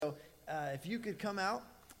if you could come out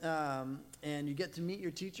and you get to meet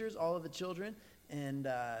your teachers, all of the children, and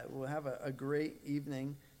we'll have a great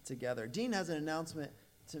evening together. Dean has an announcement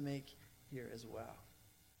to make here as well.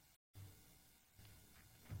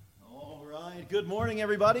 All right. Good morning,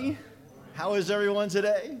 everybody. How is everyone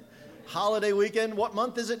today? Holiday weekend. What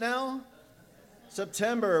month is it now?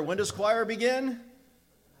 September. When does choir begin?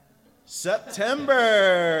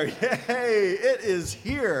 September. Yay! It is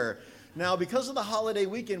here. Now, because of the holiday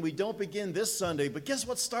weekend, we don't begin this Sunday, but guess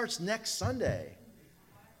what starts next Sunday?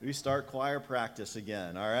 We start choir practice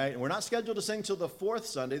again, all right? And we're not scheduled to sing till the fourth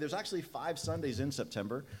Sunday. There's actually 5 Sundays in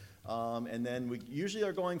September. And then we usually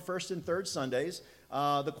are going first and third Sundays.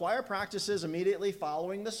 The choir practices immediately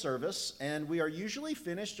following the service, and we are usually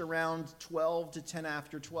finished around 12 to 10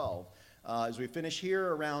 after 12. As we finish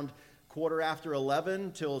here around quarter after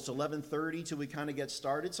 11 till it's 11:30 till we kind of get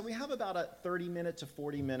started. So we have about a 30-minute to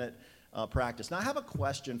 40-minute practice. Now, I have a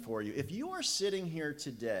question for you. If you are sitting here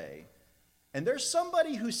today, and there's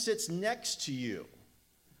somebody who sits next to you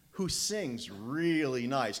who sings really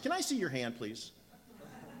nice. Can I see your hand, please?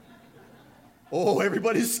 Oh,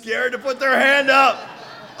 everybody's scared to put their hand up.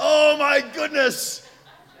 Oh, my goodness.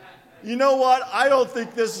 You know what? I don't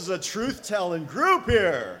think this is a truth-telling group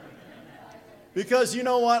here. Because you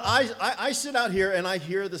know what? I sit out here and I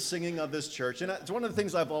hear the singing of this church. And it's one of the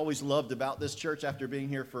things I've always loved about this church after being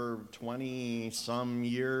here for 20-some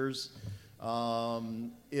years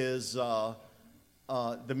is the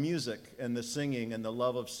music and the singing and the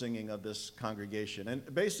love of singing of this congregation.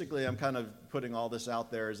 And basically, I'm kind of putting all this out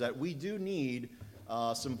there, is that we do need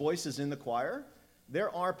some voices in the choir.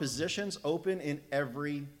 There are positions open in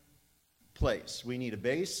every place. We need a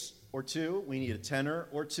bass or two. We need a tenor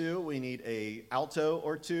or two. We need a alto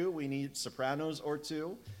or two. We need sopranos or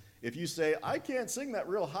two. If you say, I can't sing that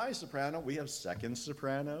real high soprano, we have second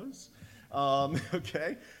sopranos.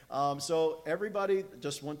 Okay, so everybody,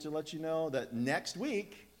 just want to let you know that next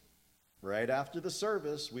week, right after the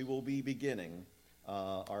service, we will be beginning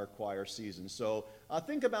our choir season. So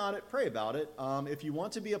think about it, pray about it. If you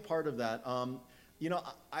want to be a part of that, you know,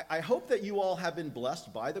 I hope that you all have been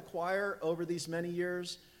blessed by the choir over these many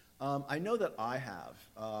years. I know that I have.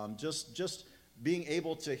 Just being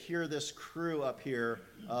able to hear this crew up here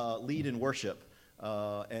lead in worship.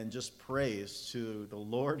 And just praise to the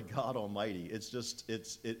Lord God Almighty. It's just,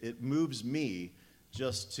 it moves me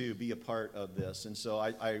just to be a part of this. And so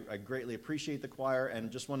I greatly appreciate the choir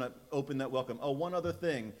and just want to open that welcome. Oh, one other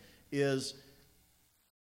thing is,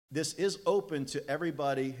 this is open to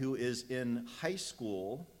everybody who is in high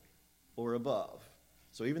school or above.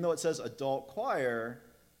 So even though it says adult choir,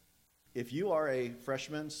 if you are a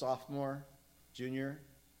freshman, sophomore, junior,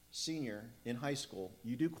 senior in high school,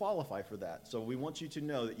 you do qualify for that. So we want you to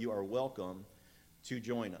know that you are welcome to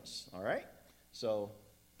join us. All right? So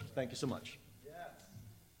thank you so much. Yes.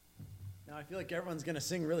 Now I feel like everyone's going to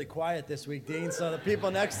sing really quiet this week, Dean, so the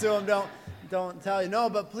people next to them don't tell you. No,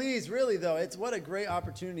 but please, really though, it's what a great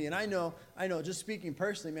opportunity. And I know, just speaking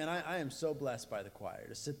personally, man, I am so blessed by the choir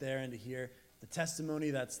to sit there and to hear the testimony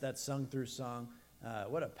that's sung through song.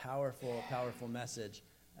 What a powerful, powerful message.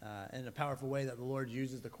 And a powerful way that the Lord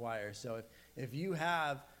uses the choir. So if you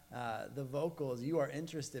have the vocals, you are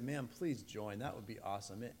interested, man, please join. That would be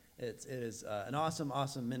awesome. It is an awesome,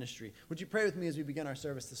 awesome ministry. Would you pray with me as we begin our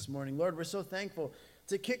service this morning? Lord, we're so thankful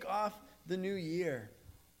to kick off the new year.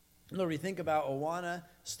 Lord, we think about Awana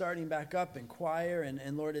starting back up in choir,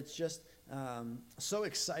 and Lord, it's just so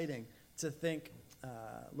exciting to think,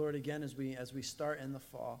 Lord, again, as we start in the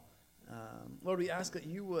fall. Lord, we ask that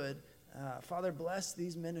you would, Father, bless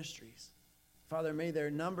these ministries. Father, may their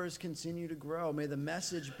numbers continue to grow. May the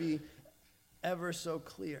message be ever so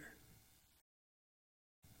clear.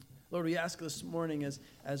 Lord, we ask this morning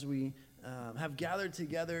as we have gathered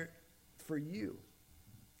together for you,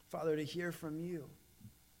 Father, to hear from you.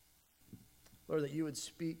 Lord, that you would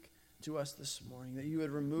speak to us this morning, that you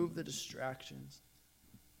would remove the distractions.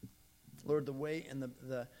 Lord, the weight and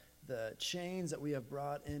the chains that we have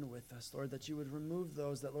brought in with us, Lord, that you would remove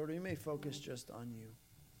those, that, Lord, we may focus just on you.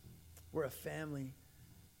 We're a family,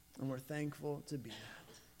 and we're thankful to be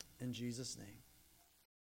that. In Jesus' name,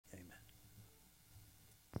 amen.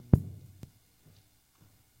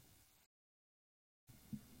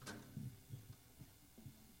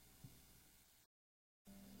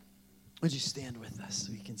 Would you stand with us as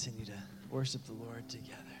we continue to worship the Lord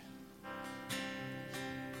together?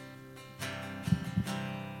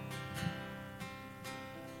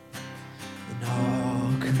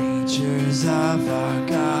 All creatures of our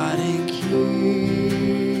God and King,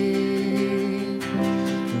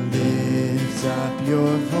 lift up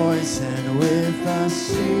your voice and with us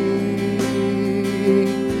sing.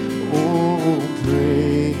 Oh,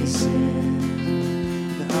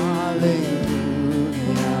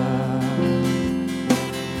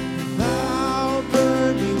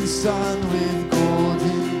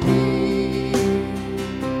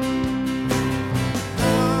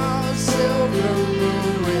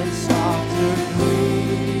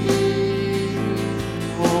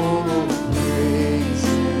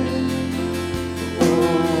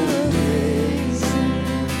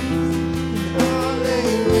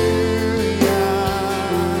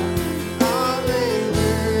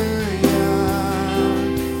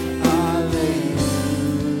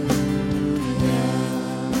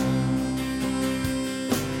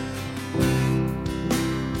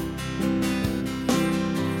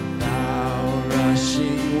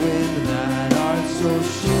 so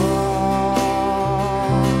strong.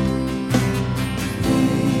 The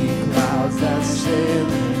clouds that sail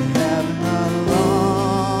in heaven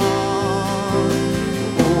along.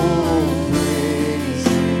 Oh, praise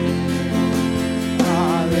Him.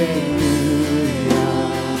 Hallelujah.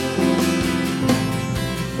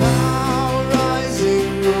 Thou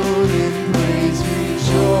rising moon in praise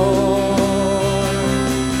rejoice.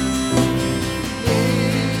 The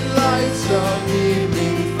lights of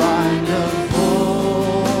evening find a voice.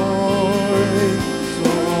 Oh,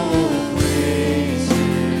 praise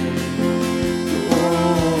Him.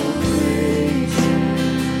 Oh, praise Him.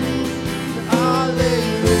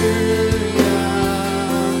 Hallelujah.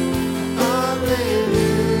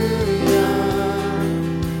 Hallelujah.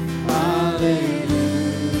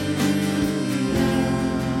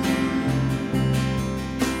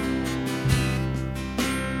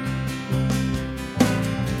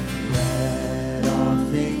 Let all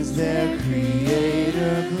things their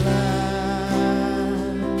Creator bless,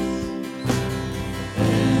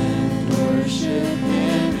 and worship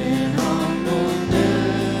Him in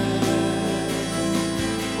humbleness.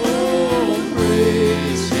 Oh,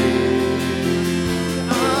 praise Him.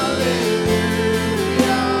 Hallelujah.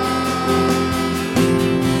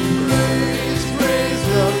 Praise, praise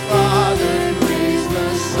the Father, praise the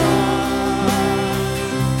Son,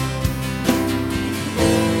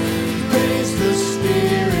 praise the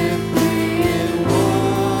Spirit, three in one.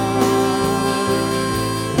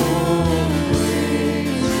 Oh,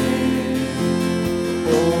 praise Him.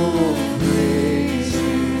 Oh, praise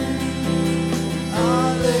Him.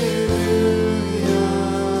 Hallelujah.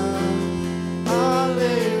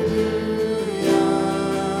 Hallelujah.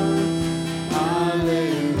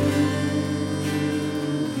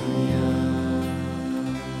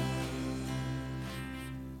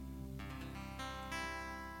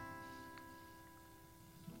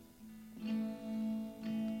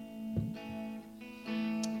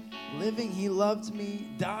 Living, He loved me.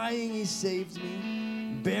 Dying, He saved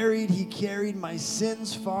me. Buried, He carried my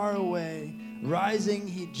sins far away. Rising,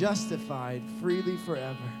 He justified freely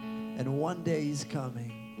forever. And one day He's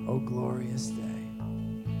coming. Oh, glorious day.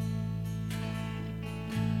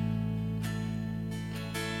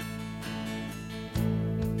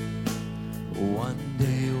 One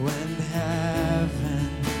day when heaven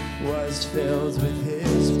was filled with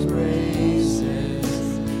His praises,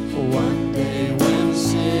 one day when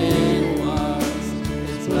sin was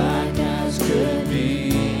as black as could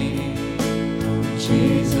be,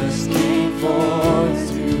 Jesus came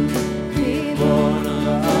forth to be born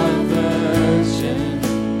of a virgin,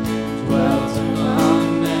 dwelt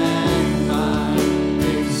among men, my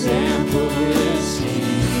example is He.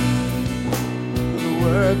 The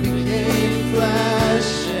Word became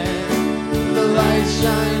flesh and the light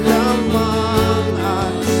shined among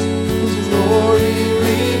us. His glory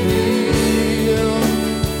revealed.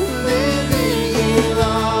 Living, He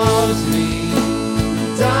loves me.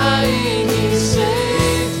 Dying, He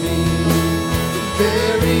saved me.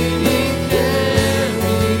 Buried, He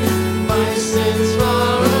carried my sins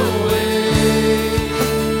far away.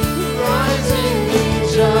 Rising, He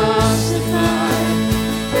justified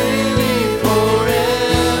freely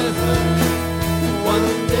forever. One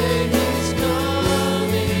day He's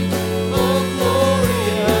coming. Oh,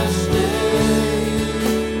 glorious day.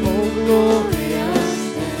 Oh, glorious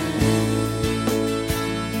day.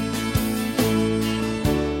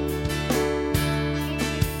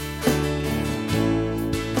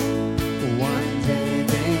 One day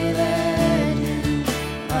they led Him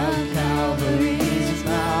up Calvary's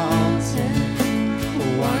mountain.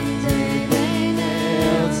 One day they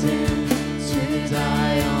nailed Him to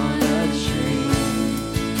die on a tree.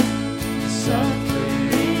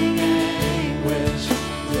 Suffering, anguish,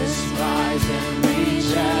 despised and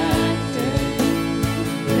rejected,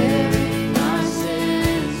 bearing our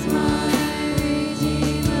sins, my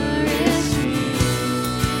Redeemer is free.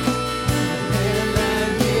 And that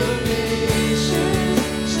healed nations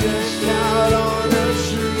stretched out on a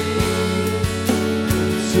tree,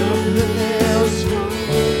 took the nails from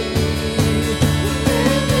me.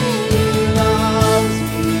 Living, He loves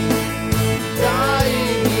me.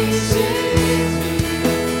 Dying, He saves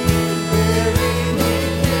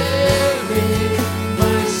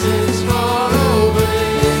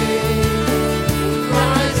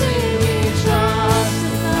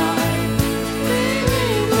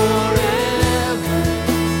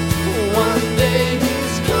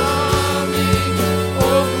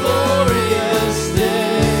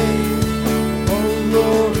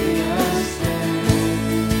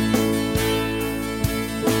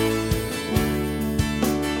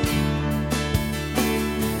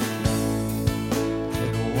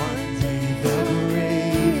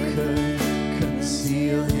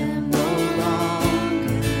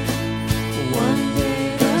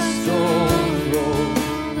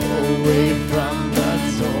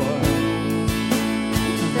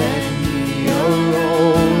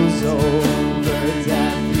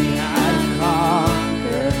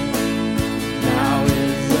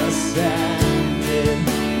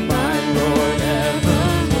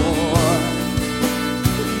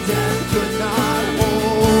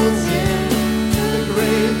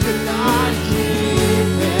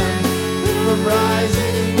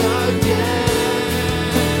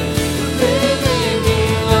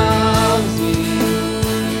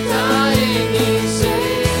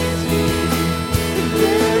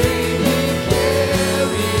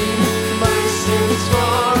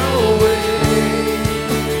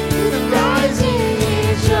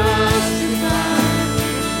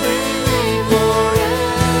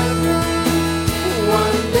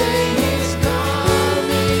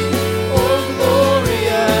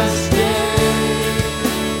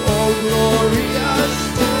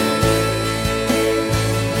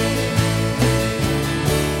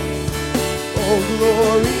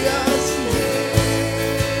glorious day.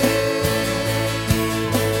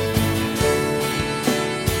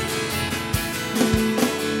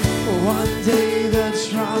 One day the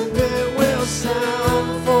trumpet will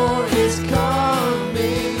sound for his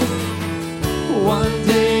coming. One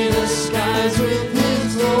day the skies with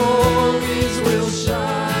his glories will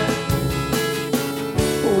shine.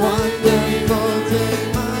 One day will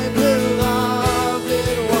take my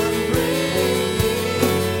beloved one bringing.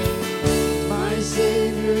 My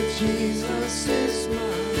Savior Jesus is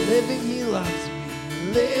mine. Living he loves me.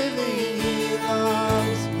 Living he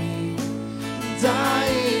loves me.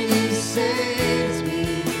 Dying he saves me.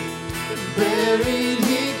 Buried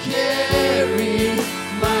he carried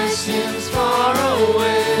my sins far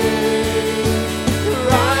away.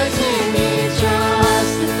 Rising he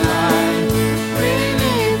justified.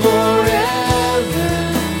 Reigning forever.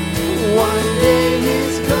 One day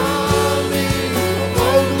he's coming.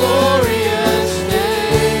 Oh glorious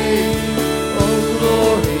day. Oh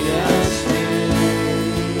glorious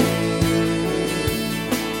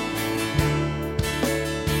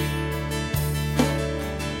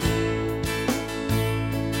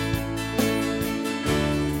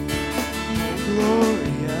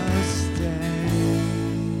glorious day.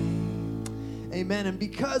 Amen. And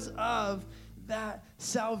because of that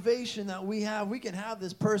salvation that we have, we can have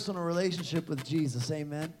this personal relationship with Jesus.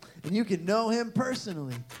 Amen. And you can know him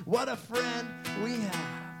personally. What a friend we have.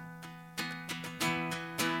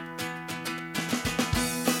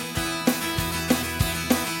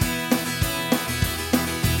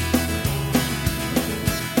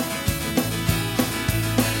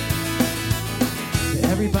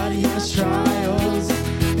 Everybody has trials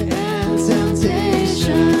and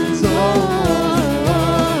temptations.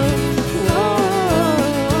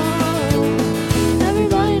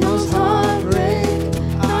 Everybody knows heartbreak,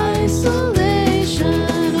 isolation.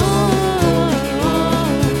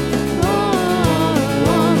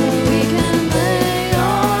 We can lay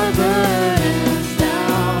our burdens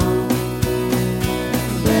down.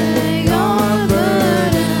 Lay our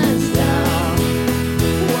burdens down.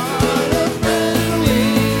 What a friend we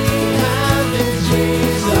have in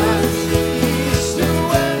Jesus. East to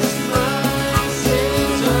west, my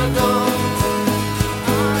sins are gone.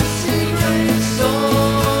 I see grace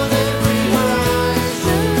on every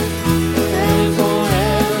horizon, and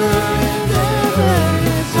forever and ever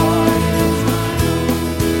His heart is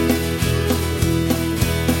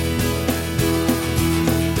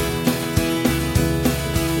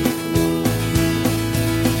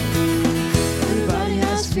Everybody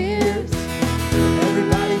has fears.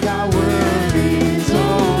 Everybody got worries.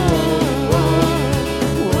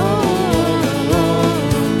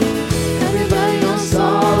 Everybody knows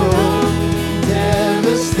sorrow,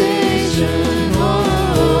 devastation.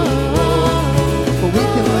 But we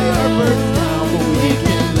can lay our burdens down. But we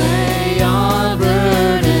can lay our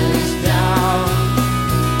burdens down.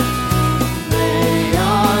 Lay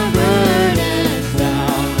our burdens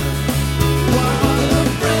down. What a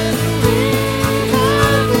friend we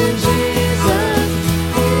have in Jesus.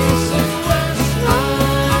 East and west,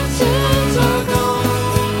 mountains are gone.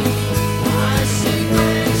 I see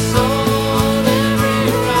grace on every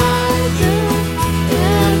horizon,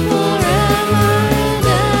 and forever and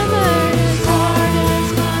ever His heart is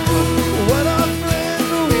my home. What a friend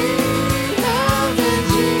we have in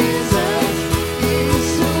Jesus.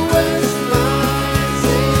 East to west, my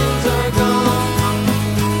sins are gone.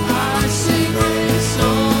 I see grace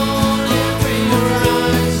on every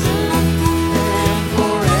horizon, and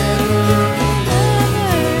forever and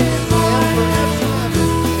ever His heart is my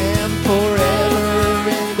home. And forever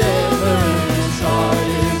and ever His heart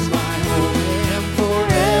is my home. And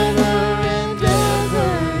forever and ever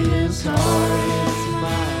His heart is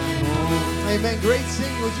my home. Amen. Great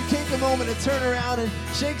singing. Would you take a moment and turn around and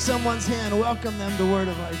shake someone's hand? Welcome them to Word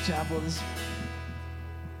of Life Chapel this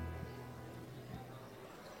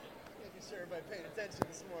making sure everybody paying attention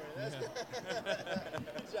this morning.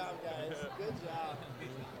 Good job, guys. Good job.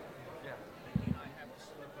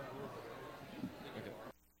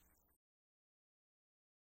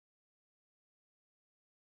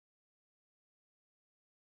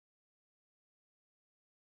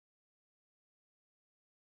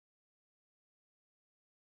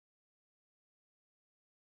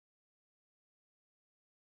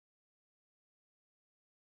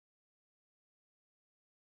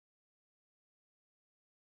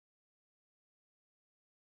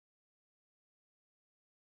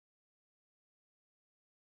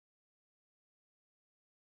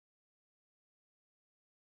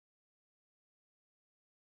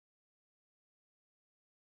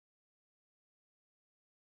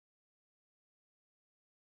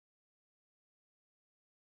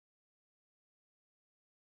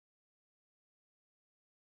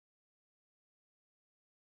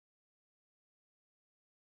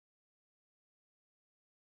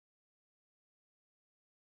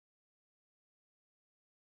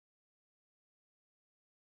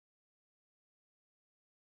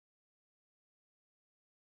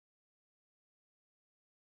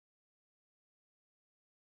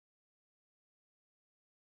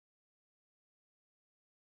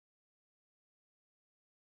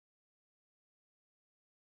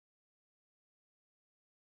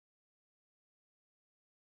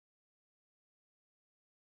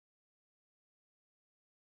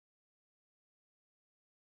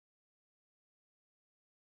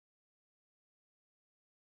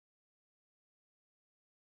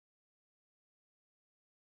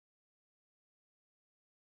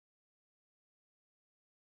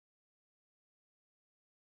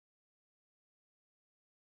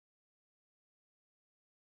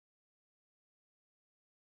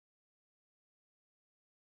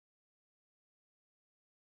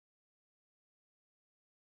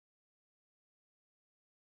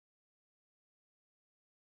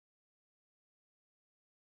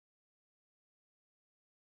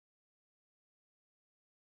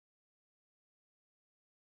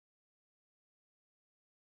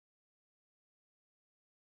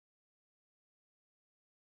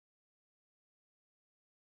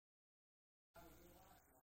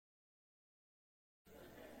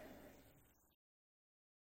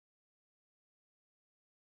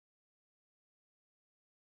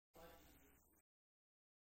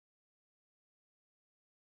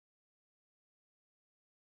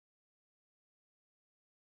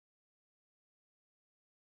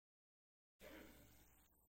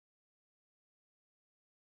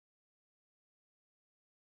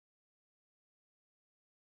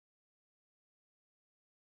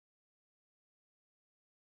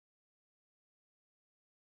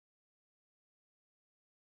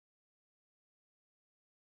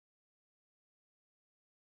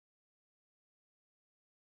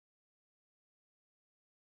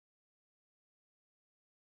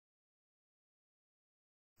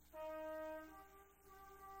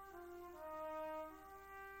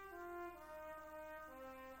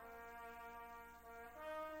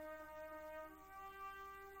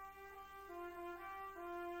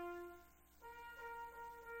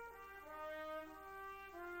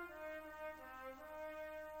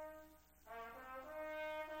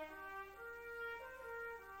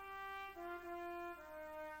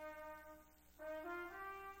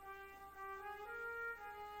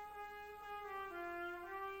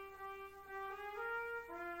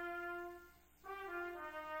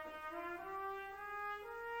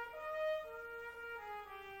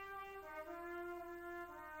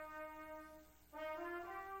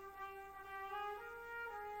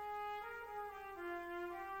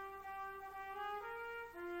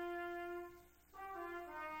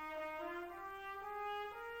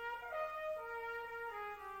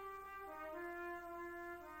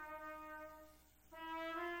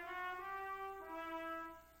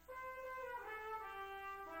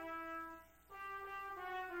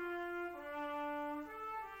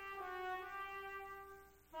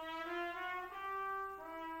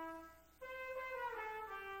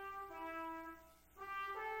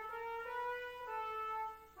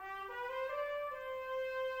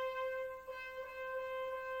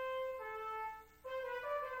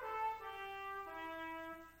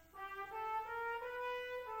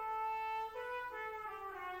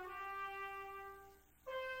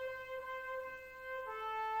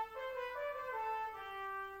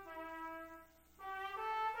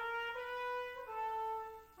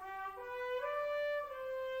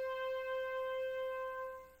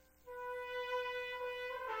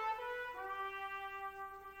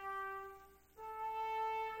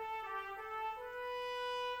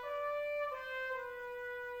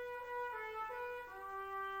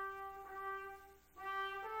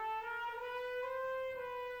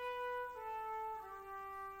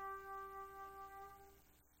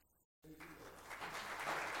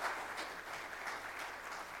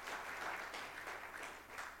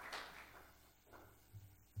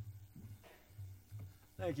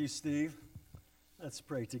 Thank you, Steve. Let's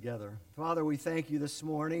pray together. Father, we thank you this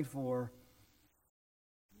morning for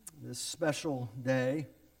this special day.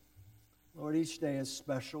 Lord, each day is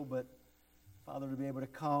special, but Father, to be able to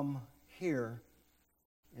come here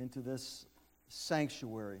into this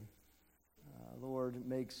sanctuary, Lord,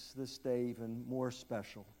 makes this day even more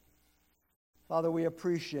special. Father, we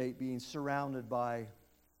appreciate being surrounded by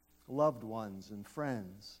loved ones and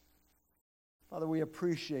friends. Father, we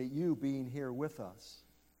appreciate you being here with us.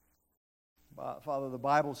 Father, the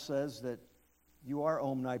Bible says that you are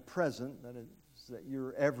omnipresent, that is, that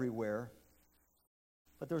you're everywhere.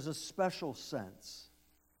 But there's a special sense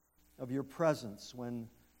of your presence when,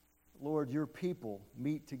 Lord, your people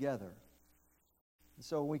meet together. And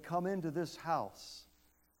so when we come into this house,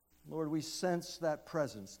 Lord, we sense that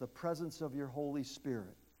presence, the presence of your Holy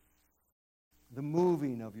Spirit, the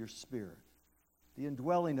moving of your Spirit, the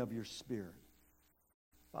indwelling of your Spirit.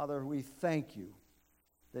 Father, we thank you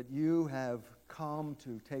that you have come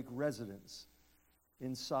to take residence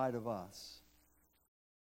inside of us.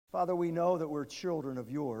 Father, we know that we're children of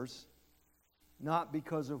yours, not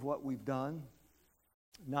because of what we've done,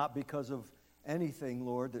 not because of anything,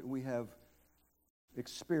 Lord, that we have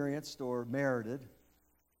experienced or merited,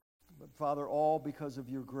 but Father, all because of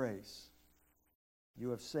your grace. You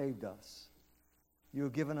have saved us. You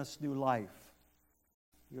have given us new life.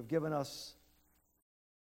 You have given us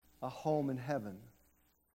a home in heaven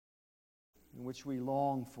in which we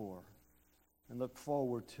long for and look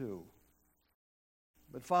forward to.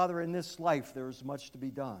 But Father, in this life there is much to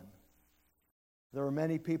be done. There are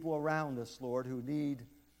many people around us, Lord, who need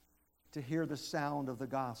to hear the sound of the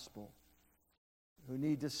gospel, who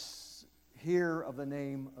need to hear of the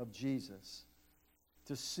name of Jesus,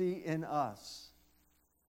 to see in us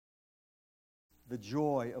the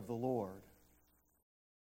joy of the Lord,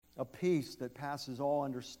 a peace that passes all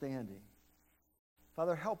understanding.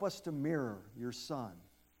 Father, help us to mirror your Son.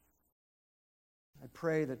 I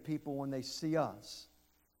pray that people, when they see us,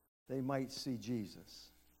 they might see Jesus.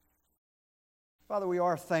 Father, we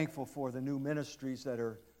are thankful for the new ministries that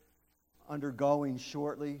are undergoing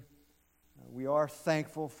shortly. We are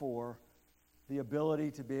thankful for the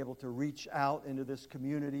ability to be able to reach out into this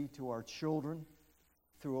community to our children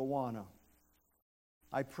through Awana.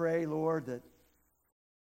 I pray, Lord, that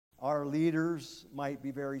our leaders might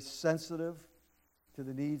be very sensitive to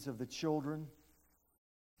the needs of the children.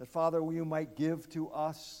 That, Father, you might give to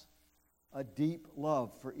us a deep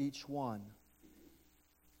love for each one.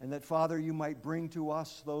 And that, Father, you might bring to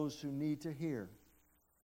us those who need to hear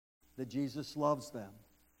that Jesus loves them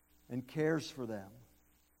and cares for them.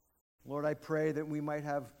 Lord, I pray that we might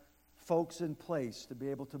have folks in place to be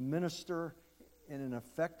able to minister in an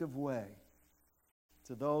effective way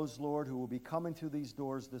to those, Lord, who will be coming through these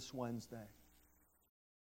doors this Wednesday.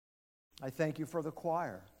 I thank you for the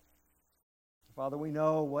choir. Father, we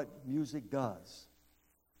know what music does.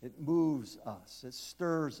 It moves us. It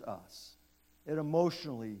stirs us. It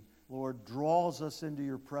emotionally, Lord, draws us into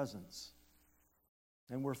your presence.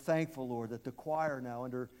 And we're thankful, Lord, that the choir now,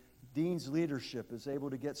 under Dean's leadership, is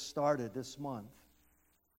able to get started this month.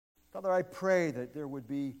 Father, I pray that there would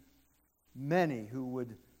be many who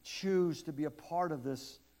would choose to be a part of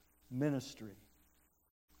this ministry.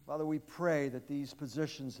 Father, we pray that these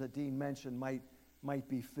positions that Dean mentioned might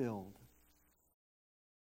be filled.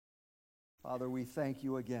 Father, we thank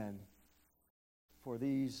you again for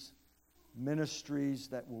these ministries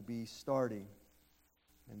that will be starting,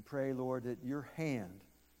 and pray, Lord, that your hand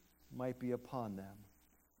might be upon them.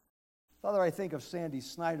 Father, I think of Sandy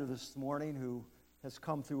Snyder this morning, who has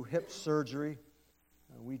come through hip surgery.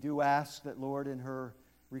 We do ask that, Lord, in her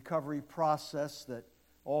recovery process, that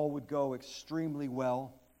all would go extremely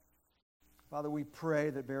well. Father, we pray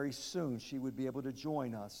that very soon she would be able to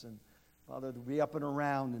join us, and Father, to be up and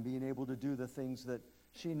around and being able to do the things that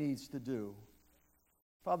she needs to do.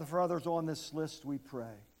 Father, for others on this list, we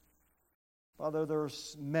pray. Father,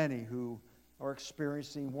 there's many who are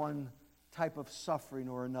experiencing one type of suffering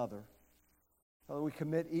or another. Father, we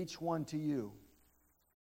commit each one to you.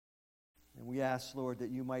 And we ask, Lord, that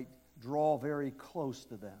you might draw very close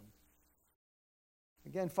to them.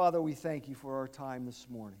 Again, Father, we thank you for our time this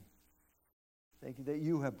morning. Thank you that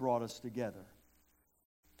you have brought us together.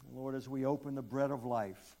 And Lord, as we open the bread of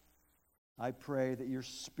life, I pray that your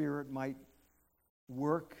Spirit might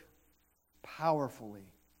work powerfully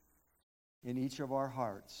in each of our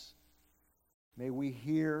hearts. May we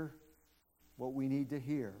hear what we need to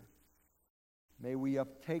hear. May we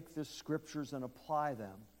take the Scriptures and apply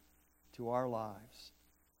them to our lives.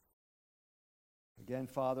 Again,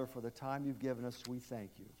 Father, for the time you've given us, we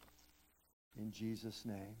thank you. In Jesus'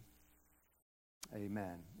 name,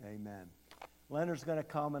 amen. Amen. Leonard's going to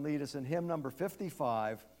come and lead us in hymn number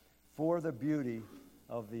 55, For the Beauty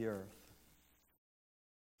of the Earth.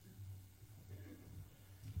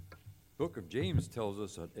 Book of James tells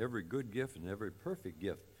us that every good gift and every perfect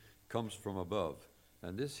gift comes from above.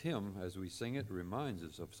 And this hymn, as we sing it, reminds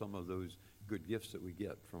us of some of those good gifts that we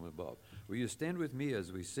get from above. Will you stand with me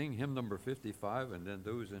as we sing hymn number 55, and then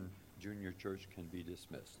those in junior church can be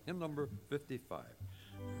dismissed. Hymn number 55.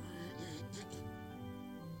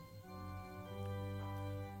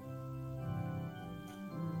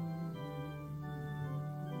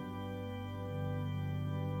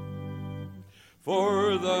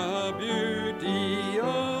 For the beauty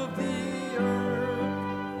of the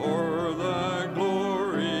earth, for the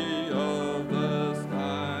glory of the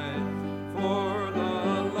sky, for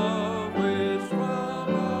the love which from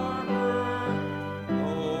our birth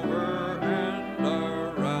over and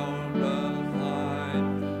around us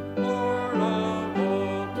lies. Lord of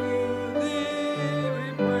all, to thee we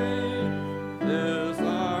pray, this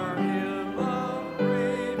our hymn of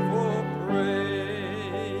grateful praise.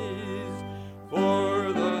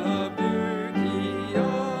 For the beauty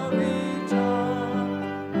of each hour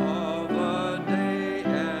of the day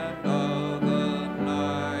and of the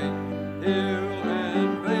night, hill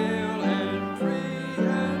and vale and tree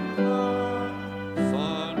and flower,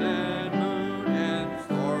 sun and moon and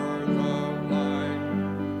stars of light.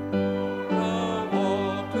 Of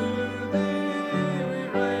all to thee we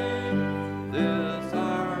raise, this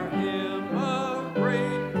our hymn of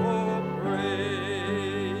grateful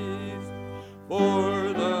praise.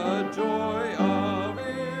 For the joy of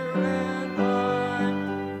ear and eye,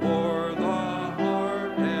 for the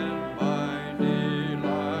heart and mind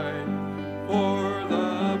delight, for the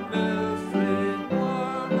mystery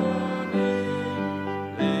harmony,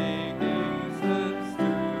 linking sense to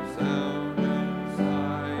sound and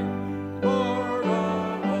sight. Lord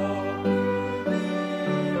of all, to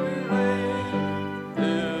thee we raise,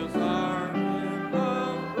 this our hymn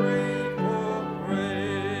of grateful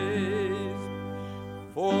praise.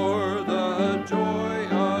 For the joy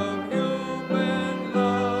of human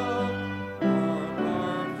love, from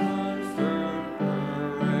our concerned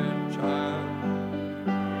and child,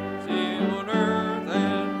 seen on earth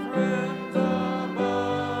and friends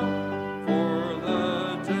above, for the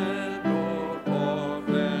gentle thought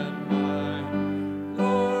and mind.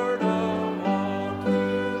 Lord of all, to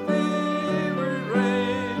thee we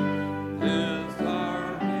raise, this our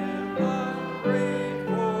hymn of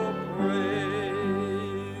grateful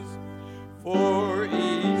praise. For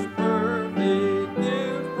each perfect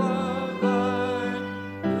gift of thine,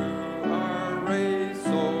 through our race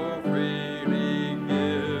so freely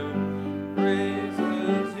give,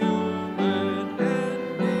 graces human and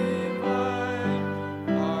divine,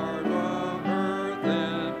 heart of earth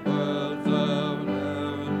and buds of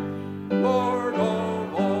heaven. Lord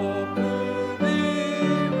of all, to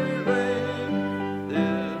thee we raise,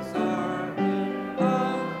 this our hymn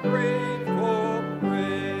of grateful praise.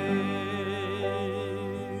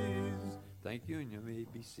 Thank you, and you may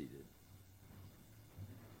be seated.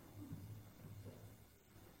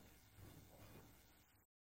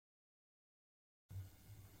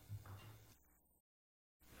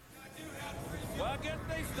 Well, I guess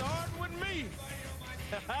they starting with me.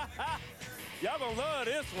 Y'all gonna love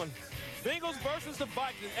this one. Bengals versus the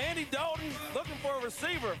Vikings. Andy Dalton looking for a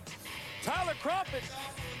receiver. Tyler Crumpet.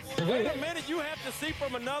 Wait a minute, you have to see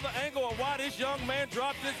from another angle of why this young man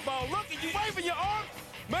dropped this ball. Look at you waving your arm.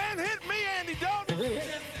 Man, hit me, Andy Dalton.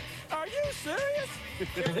 Are you serious?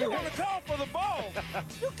 If you want to call for the ball,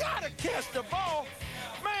 you gotta catch the ball.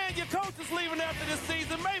 Man, your coach is leaving after this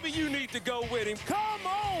season. Maybe you need to go with him. Come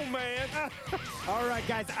on, man. All right,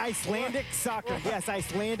 guys, Icelandic soccer. Yes,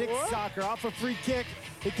 Icelandic soccer. Off a free kick.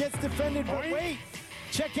 It gets defended, but wait.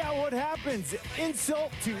 Check out what happens.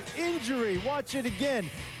 Insult to injury. Watch it again.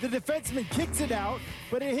 The defenseman kicks it out,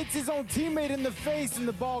 but it hits his own teammate in the face, and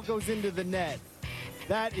the ball goes into the net.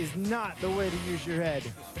 That is not the way to use your head.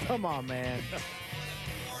 Come on, man.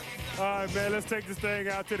 All right, man, let's take this thing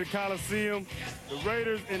out to the Coliseum. The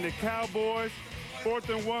Raiders and the Cowboys. 4th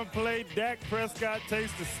and 1 play. Dak Prescott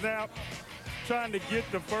takes the snap, trying to get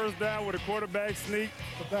the first down with a quarterback sneak.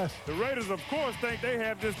 The best. The Raiders, of course, think they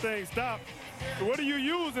have this thing stopped. So what do you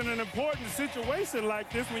use in an important situation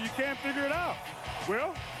like this when you can't figure it out?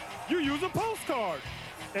 Well, you use a postcard.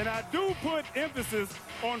 And I do put emphasis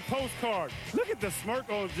on postcard. Look at the smirk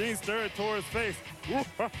on Gene Steratore face.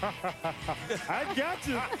 I got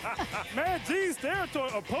you. Man, Gene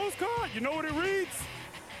Steratore, a postcard, you know what it reads?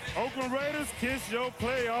 Oakland Raiders, kiss your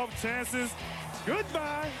playoff chances.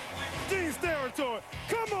 Goodbye. Jeans territory.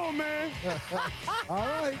 Come on, man. All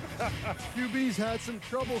right. QB's had some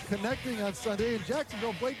trouble connecting on Sunday. In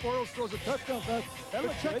Jacksonville, Blake Bortles throws a touchdown pass.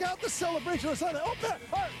 But check out the celebration on Sunday. Oh, man.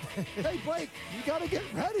 All right. Hey, Blake, you got to get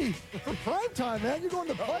ready for prime time, man. You're going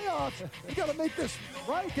to playoffs. You got to make this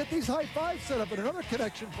right. Get these high fives set up. And another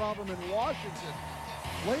connection problem in Washington.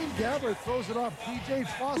 Blaine Gabbert throws it off DJ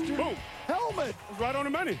Foster. Boom. Helmet. It's right on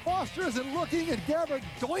the money. Foster isn't looking, and Gabbert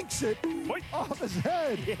doinks it off his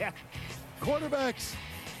head. Yeah. Quarterbacks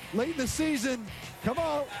late in the season. Come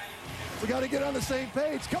on. We got to get on the same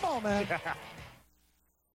page. Come on, man.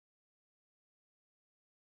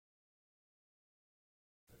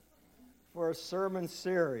 For a sermon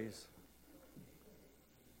series.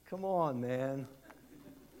 Come on, man.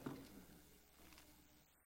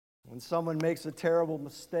 When someone makes a terrible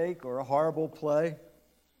mistake or a horrible play,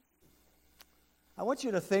 I want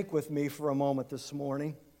you to think with me for a moment this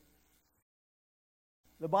morning.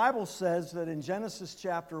 The Bible says that in Genesis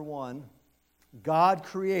chapter 1, God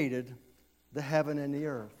created the heaven and the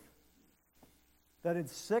earth. That in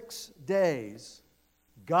 6 days,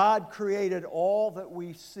 God created all that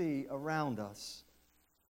we see around us.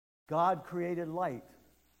 God created light.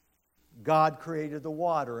 God created the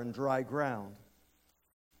water and dry ground.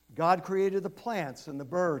 God created the plants and the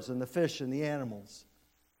birds and the fish and the animals.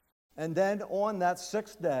 And then on that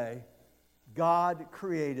 6th day, God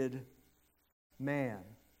created man.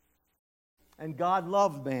 And God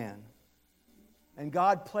loved man. And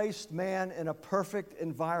God placed man in a perfect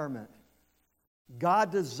environment.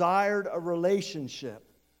 God desired a relationship,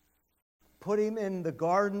 put him in the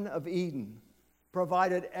Garden of Eden,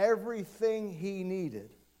 provided everything he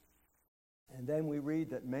needed. And then we read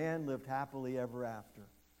that man lived happily ever after.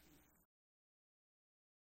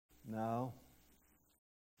 No.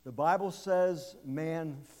 The Bible says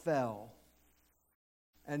man fell.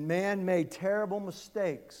 And man made terrible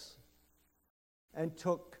mistakes and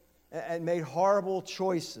made horrible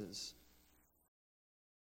choices.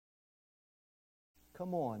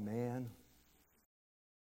 Come on, man.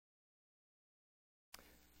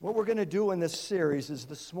 What we're going to do in this series is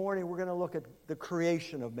this morning we're going to look at the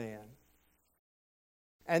creation of man.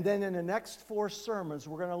 And then in the next 4 sermons,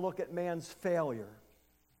 we're going to look at man's failure.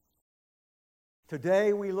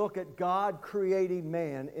 Today we look at God creating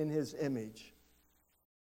man in his image.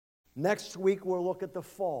 Next week we'll look at the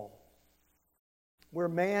fall, where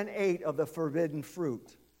man ate of the forbidden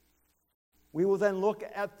fruit. We will then look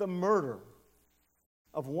at the murder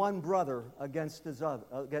of one brother against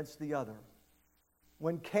the other,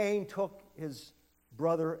 when Cain took his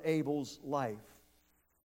brother Abel's life.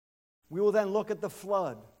 We will then look at the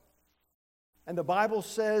flood. And the Bible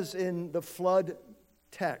says in the flood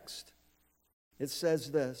text, it says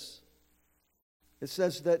this. It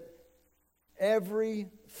says that every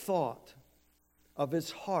thought of his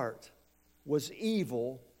heart was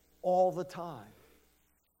evil all the time.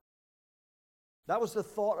 That was the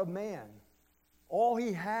thought of man. All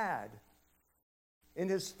he had in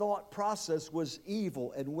his thought process was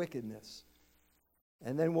evil and wickedness.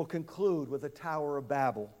 And then we'll conclude with the Tower of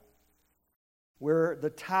Babel, where the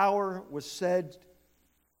tower was said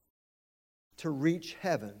to reach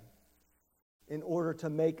heaven in order to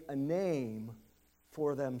make a name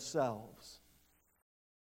for themselves.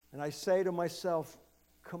 And I say to myself,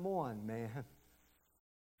 come on, man.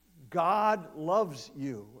 God loves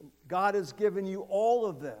you. God has given you all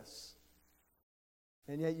of this.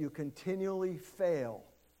 And yet you continually fail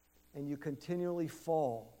and you continually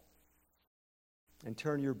fall and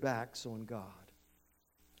turn your backs on God.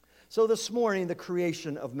 So this morning, the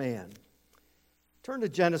creation of man. Turn to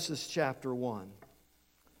Genesis chapter 1.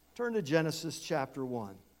 Turn to Genesis chapter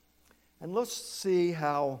 1. And let's see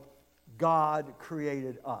how God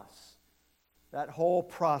created us. That whole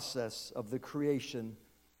process of the creation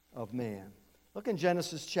of man. Look in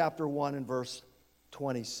Genesis chapter 1 and verse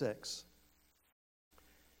 26.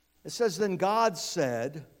 It says, "Then God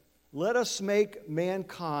said, 'Let us make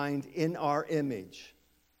mankind in our image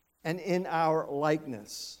and in our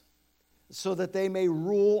likeness, so that they may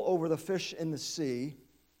rule over the fish in the sea,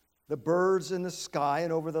 the birds in the sky,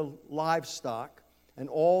 and over the livestock, and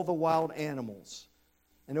all the wild animals,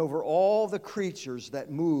 and over all the creatures that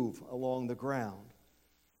move along the ground.'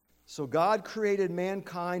 So God created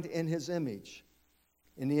mankind in his image.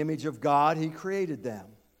 In the image of God, he created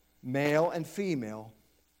them. Male and female,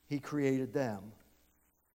 he created them.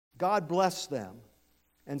 God blessed them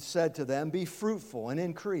and said to them, 'Be fruitful and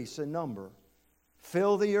increase in number.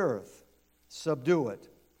 Fill the earth, subdue it.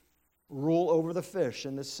 Rule over the fish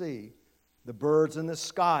in the sea, the birds in the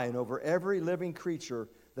sky, and over every living creature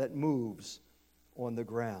that moves on the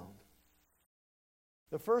ground.'"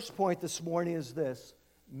 The first point this morning is this: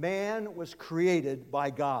 man was created by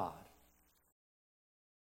God.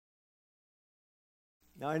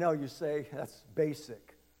 Now, I know you say that's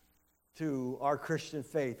basic to our Christian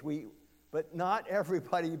faith, but not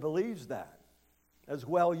everybody believes that, as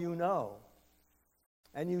well you know.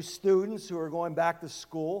 And you students who are going back to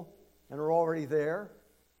school and are already there,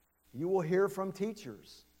 you will hear from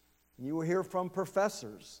teachers, you will hear from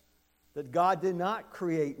professors that God did not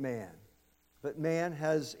create man, but man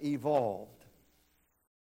has evolved.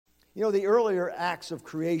 You know, the earlier acts of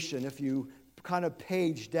creation, if you kind of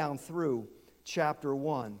page down through chapter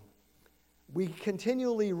 1, we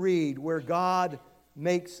continually read where God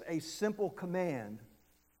makes a simple command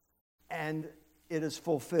and it is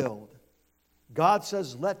fulfilled. God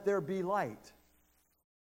says, "Let there be light,"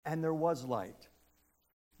 and there was light.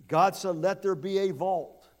 God said, "Let there be a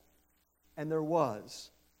vault," and there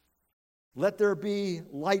was. Let there be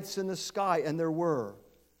lights in the sky, and there were.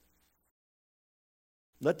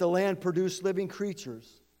 Let the land produce living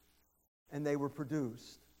creatures, and they were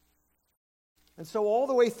produced. And so all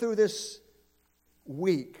the way through this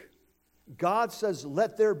week, God says,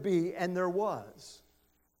 "Let there be," and there was.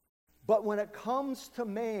 But when it comes to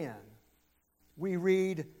man, we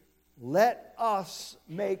read, "Let us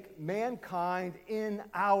make mankind in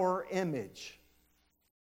our image."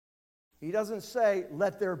 He doesn't say,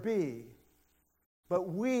 "Let there be," but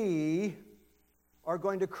we are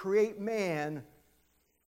going to create man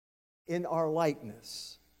in our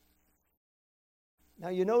likeness. Now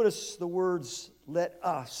you notice the words "let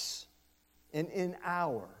us" and "in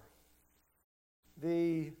our."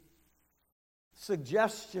 The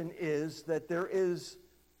suggestion is that there is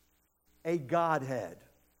a Godhead,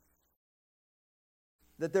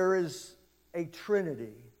 that there is a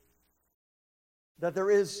Trinity, that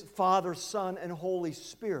there is Father, Son, and Holy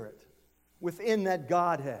Spirit within that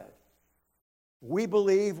Godhead. We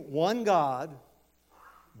believe one God,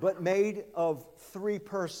 but made of three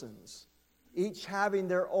persons, each having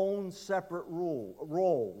their own separate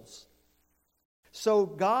roles. So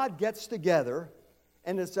God gets together,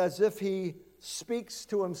 and it's as if He speaks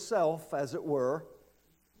to Himself, as it were.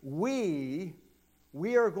 We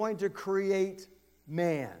are going to create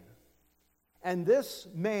man. And this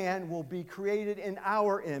man will be created in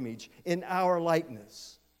our image, in our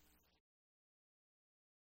likeness.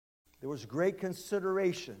 There was great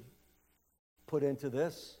consideration put into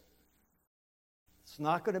this. It's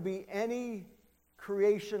not going to be any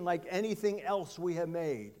creation like anything else we have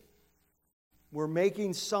made. We're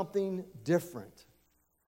making something different.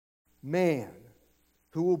 Man,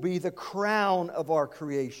 who will be the crown of our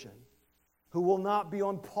creation, who will not be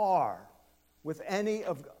on par with any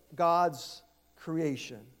of God's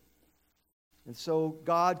creation. And so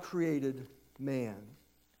God created man.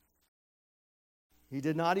 He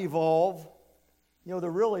did not evolve. You know,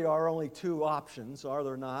 there really are only two options, are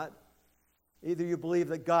there not? Either you believe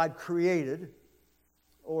that God created,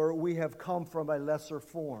 or we have come from a lesser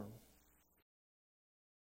form.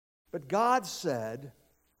 But God said,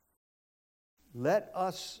 "Let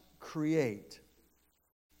us create."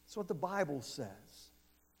 That's what the Bible says.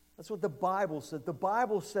 That's what the Bible says. The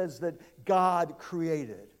Bible says that God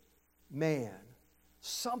created man.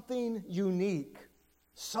 Something unique.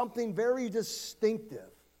 Something very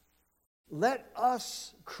distinctive. Let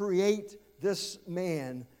us create this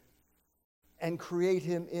man and create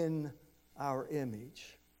him in our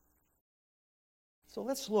image. So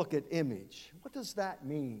let's look at image. What does that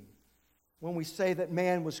mean when we say that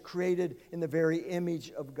man was created in the very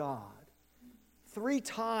image of God? 3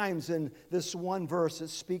 times in this one verse it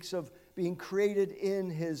speaks of being created in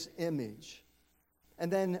His image.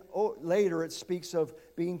 And then later it speaks of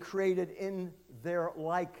being created in their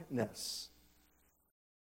likeness.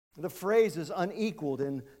 The phrase is unequaled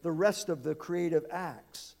in the rest of the creative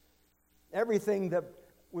acts. Everything that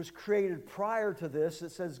was created prior to this, it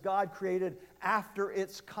says God created after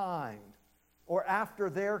its kind or after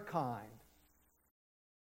their kind.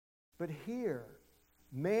 But here,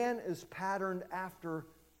 man is patterned after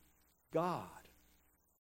God.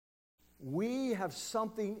 We have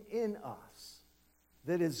something in us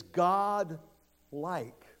that is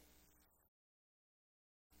God-like.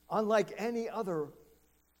 Unlike any other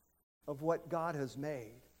of what God has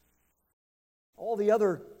made. All the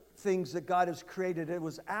other things that God has created, it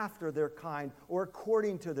was after their kind or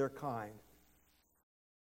according to their kind.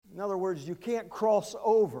 In other words, you can't cross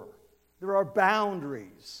over. There are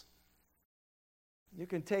boundaries. You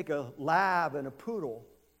can take a lab and a poodle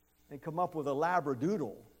and come up with a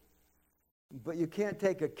labradoodle, but you can't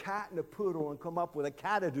take a cat and a poodle and come up with a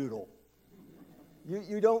catadoodle.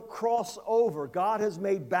 You don't cross over. God has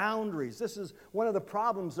made boundaries. This is one of the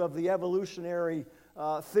problems of the evolutionary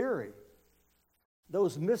theory.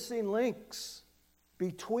 those missing links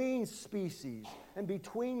between species and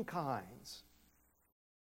between kinds.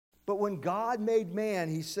 But when God made man,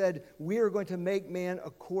 he said, we are going to make man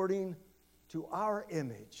according to our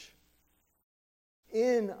image,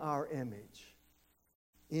 in our image,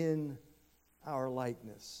 in our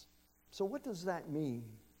likeness. So what does that mean?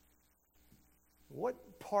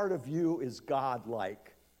 What part of you is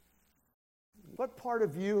God-like? What part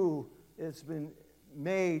of you has been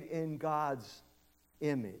made in God's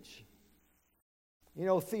image? You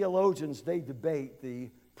know, theologians, they debate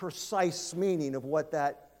the precise meaning of what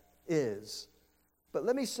that is. But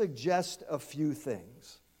let me suggest a few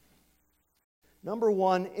things. Number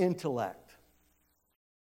one, intellect.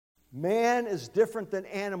 Man is different than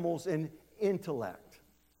animals in intellect.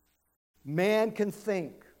 Man can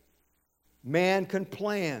think. Man can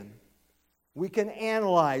plan. We can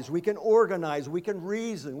analyze. We can organize. We can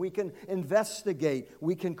reason. We can investigate.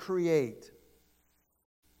 We can create.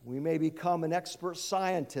 We may become an expert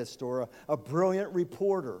scientist or a brilliant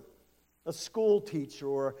reporter, a school teacher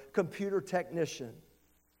or a computer technician.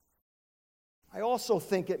 I also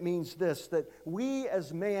think it means this, that we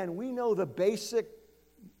as man, we know the basic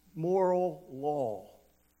moral law.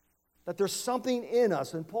 That there's something in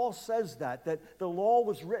us, and Paul says that the law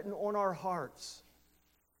was written on our hearts.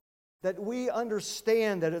 That we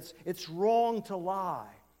understand that it's wrong to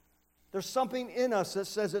lie. There's something in us that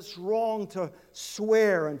says it's wrong to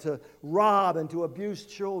swear and to rob and to abuse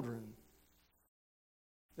children.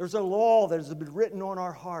 There's a law that has been written on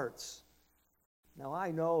our hearts. Now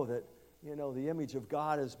I know that, the image of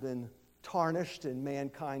God has been tarnished in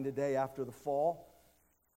mankind today after the fall.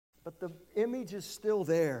 But the image is still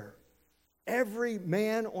there. Every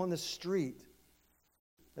man on the street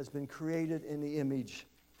has been created in the image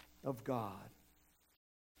of God.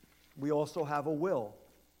 We also have a will.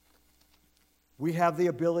 We have the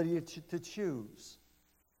ability to choose.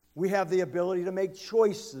 We have the ability to make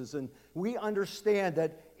choices, and we understand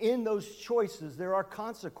that in those choices there are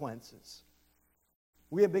consequences.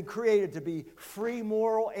 We have been created to be free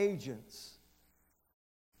moral agents.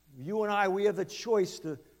 You and I, we have the choice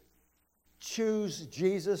to choose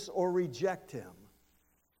Jesus or reject him.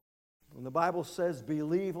 When the Bible says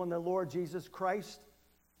believe on the Lord Jesus Christ,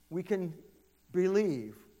 we can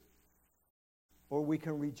believe or we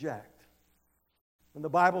can reject. When the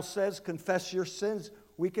Bible says confess your sins,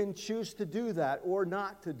 we can choose to do that or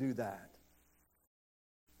not to do that.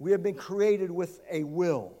 We have been created with a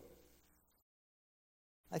will.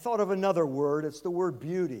 I thought of another word. It's the word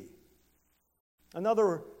beauty.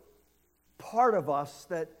 Another part of us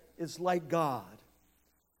that is like God.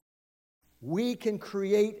 We can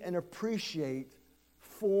create and appreciate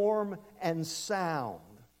form and sound.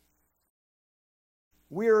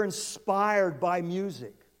 We are inspired by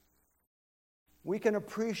music. We can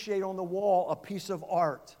appreciate on the wall a piece of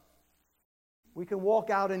art. We can walk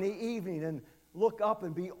out in the evening and look up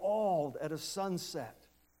and be awed at a sunset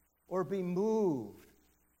or be moved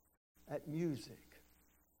at music.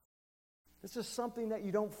 This is something that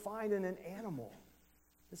you don't find in an animal.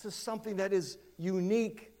 This is something that is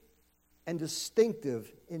unique and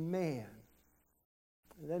distinctive in man.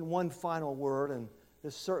 And then one final word, and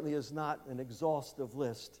this certainly is not an exhaustive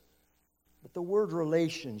list, but the word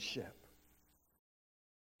relationship.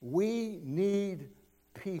 We need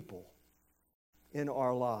people in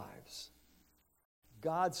our lives.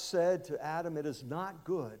 God said to Adam, it is not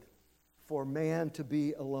good for man to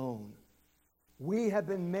be alone. We have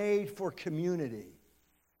been made for community.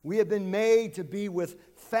 We have been made to be with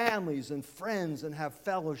families and friends and have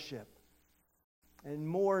fellowship. And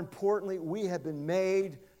more importantly, we have been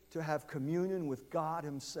made to have communion with God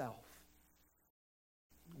himself.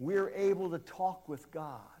 We're able to talk with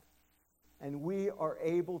God, and we are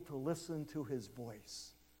able to listen to his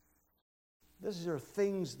voice. These are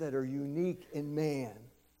things that are unique in man.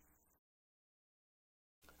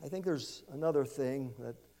 I think there's another thing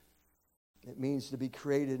that it means to be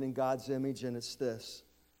created in God's image, and it's this: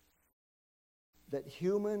 that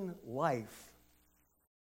human life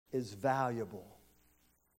is valuable.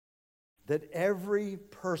 That every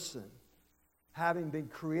person, having been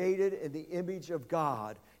created in the image of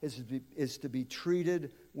God, is to be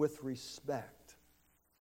treated with respect.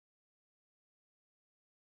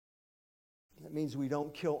 That means we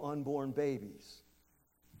don't kill unborn babies.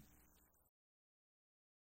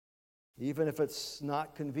 Even if it's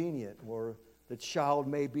not convenient or the child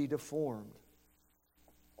may be deformed.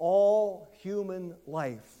 All human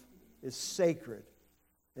life is sacred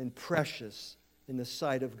and precious in the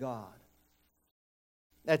sight of God.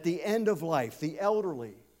 At the end of life, the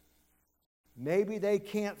elderly, maybe they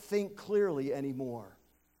can't think clearly anymore,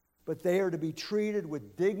 but they are to be treated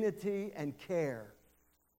with dignity and care.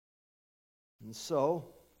 And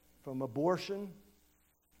so, from abortion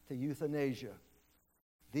to euthanasia,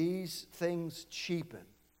 these things cheapen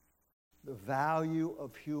the value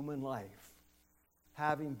of human life,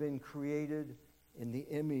 having been created in the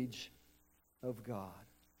image of God.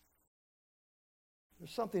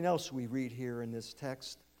 There's something else we read here in this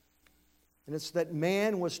text, and it's that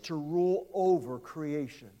man was to rule over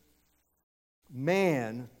creation.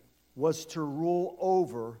 Man was to rule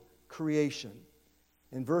over creation.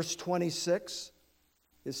 In verse 26,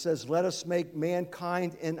 it says, "Let us make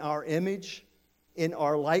mankind in our image, in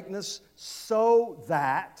our likeness, so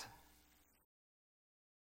that,"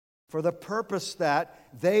 for the purpose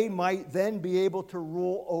that they might then be able to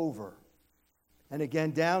rule over. And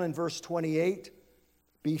again, down in verse 28,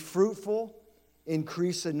 "Be fruitful,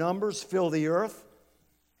 increase in numbers, fill the earth,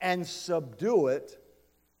 and subdue it,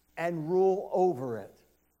 and rule over it."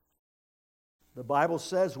 The Bible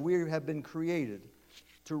says we have been created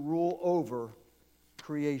to rule over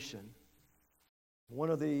creation. One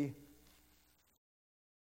of the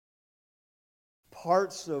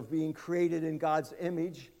parts of being created in God's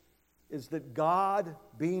image is that God,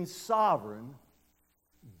 being sovereign,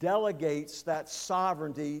 delegates that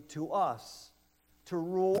sovereignty to us to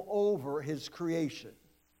rule over His creation.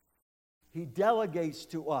 He delegates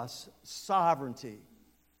to us sovereignty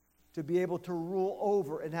to be able to rule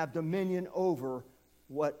over and have dominion over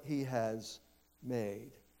what He has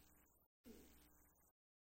made.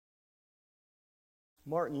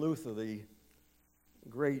 Martin Luther, the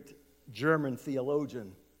great German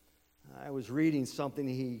theologian, I was reading something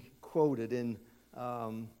he quoted in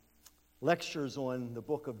lectures on the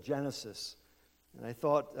book of Genesis, and I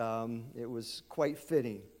thought it was quite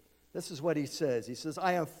fitting. This is what he says. He says,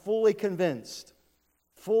 "I am fully convinced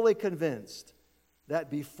that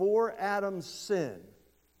before Adam's sin,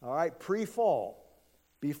 all right, pre-fall,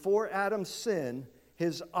 before Adam's sin,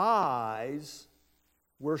 his eyes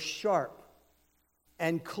were sharp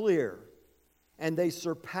and clear, and they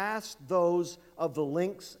surpassed those of the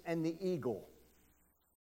lynx and the eagle.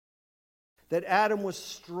 That Adam was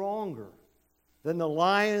stronger than the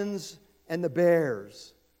lions and the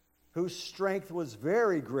bears, whose strength was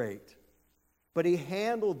very great, but he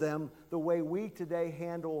handled them the way we today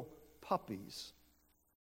handle puppies."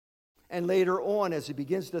 And later on, as he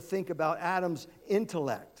begins to think about Adam's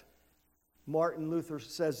intellect, Martin Luther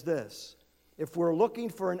says this: "If we're looking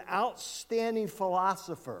for an outstanding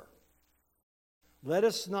philosopher, let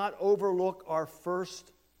us not overlook our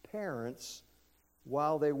first parents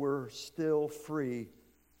while they were still free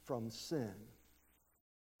from sin.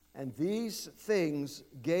 And these things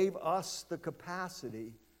gave us the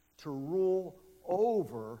capacity to rule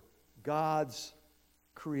over God's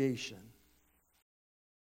creation."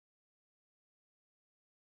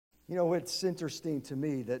 You know, it's interesting to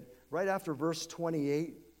me that right after verse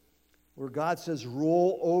 28, where God says,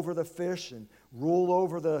 "Rule over the fish and rule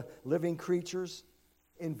over the living creatures,"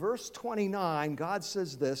 in verse 29, God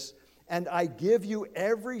says this, "And I give you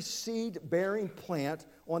every seed-bearing plant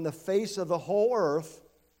on the face of the whole earth,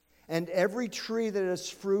 and every tree that has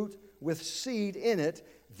fruit with seed in it,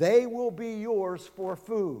 they will be yours for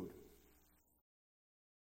food."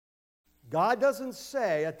 God doesn't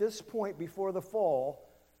say at this point before the fall,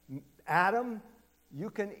 "Adam, you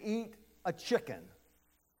can eat a chicken."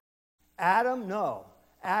 Adam, no.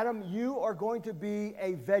 Adam, you are going to be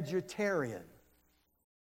a vegetarian.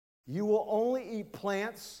 You will only eat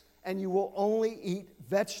plants and you will only eat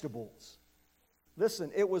vegetables.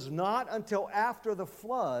 Listen, it was not until after the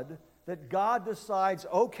flood that God decides,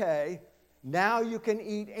 okay, now you can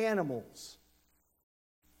eat animals.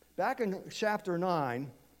 Back in chapter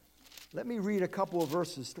 9, let me read a couple of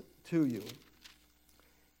verses to you.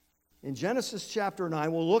 In Genesis chapter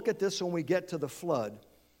 9, we'll look at this when we get to the flood.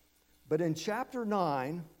 But in chapter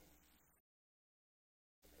 9,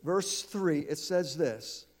 verse 3, it says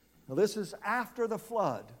this. Now, this is after the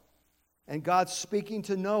flood, and God's speaking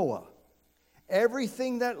to Noah.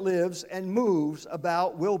 "Everything that lives and moves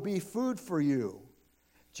about will be food for you.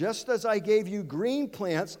 Just as I gave you green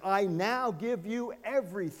plants, I now give you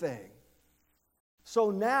everything." So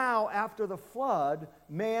now, after the flood,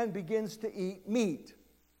 man begins to eat meat.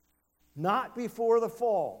 Not before the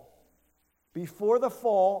fall. Before the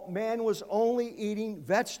fall, man was only eating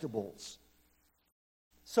vegetables.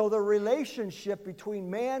 So the relationship between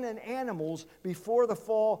man and animals before the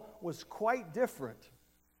fall was quite different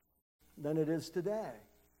than it is today.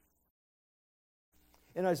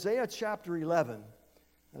 In Isaiah chapter 11,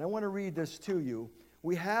 and I want to read this to you,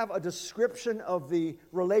 we have a description of the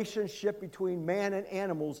relationship between man and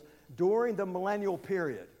animals during the millennial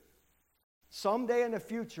period. Someday in the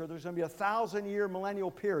future, there's going to be a 1,000-year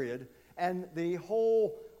millennial period, and the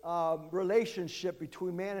whole relationship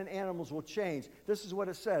between man and animals will change. This is what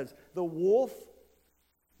it says. The wolf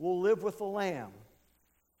will live with the lamb.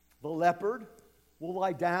 The leopard will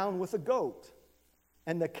lie down with the goat.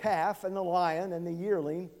 And the calf and the lion and the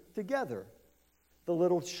yearling together. The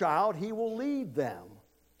little child, he will lead them.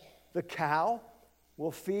 The cow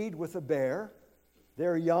will feed with the bear.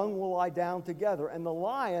 Their young will lie down together. And the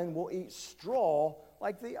lion will eat straw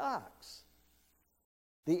like the ox.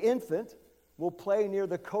 The infant will play near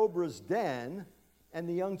the cobra's den, and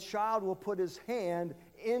the young child will put his hand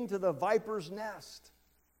into the viper's nest.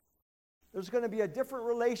 There's going to be a different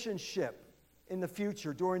relationship in the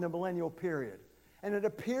future during the millennial period. And it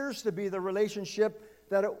appears to be the relationship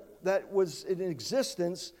that was in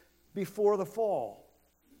existence before the fall.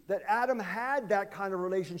 That Adam had that kind of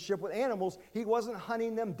relationship with animals. He wasn't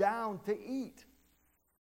hunting them down to eat.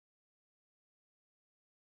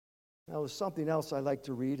 Now, there's something else I like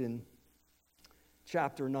to read in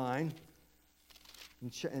chapter 9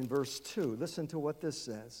 in verse 2. Listen to what this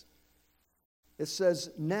says. It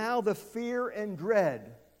says, now the fear and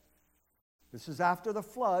dread. This is after the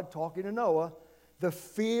flood, talking to Noah. The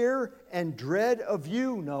fear and dread of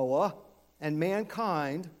you, Noah, and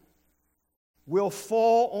mankind will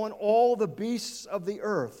fall on all the beasts of the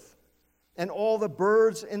earth and all the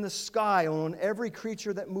birds in the sky, and on every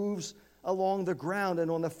creature that moves along the ground,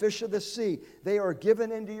 and on the fish of the sea. They are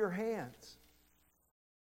given into your hands.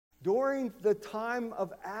 During the time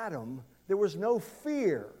of Adam, there was no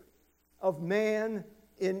fear of man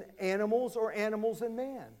in animals or animals in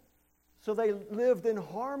man. So they lived in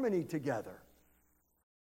harmony together.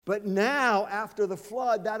 But now, after the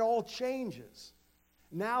flood, that all changes.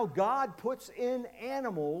 Now God puts in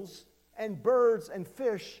animals and birds and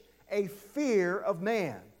fish a fear of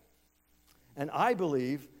man. And I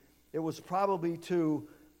believe it was probably to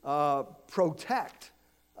protect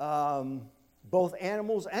both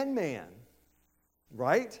animals and man.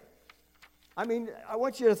 Right? I mean, I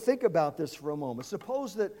want you to think about this for a moment.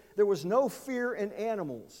 Suppose that there was no fear in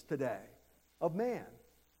animals today of man.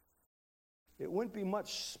 It wouldn't be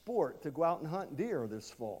much sport to go out and hunt deer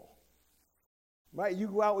this fall. Right? You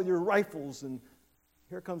go out with your rifles and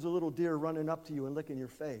here comes a little deer running up to you and licking your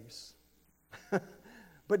face.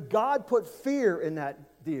 But God put fear in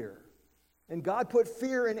that deer. And God put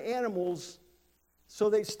fear in animals so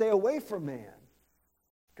they stay away from man.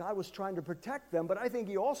 God was trying to protect them, but I think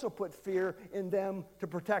He also put fear in them to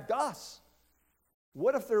protect us.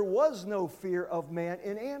 What if there was no fear of man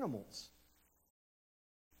in animals?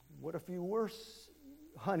 What if you were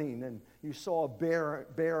hunting and you saw a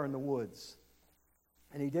bear in the woods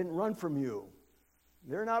and he didn't run from you?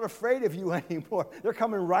 They're not afraid of you anymore. They're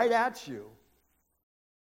coming right at you.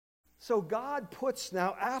 So God puts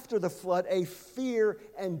now, after the flood, a fear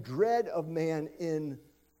and dread of man in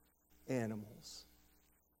animals.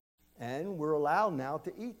 And we're allowed now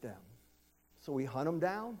to eat them. So we hunt them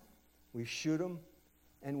down, we shoot them,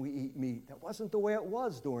 and we eat meat. That wasn't the way it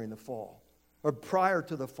was during the fall, or prior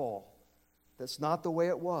to the fall. That's not the way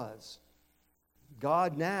it was.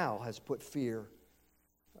 God now has put fear,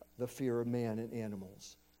 the fear of man in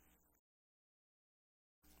animals.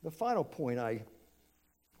 The final point I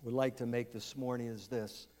would like to make this morning is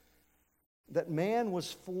this: that man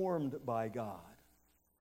was formed by God.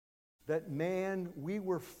 That man, we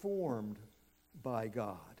were formed by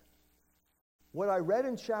God. What I read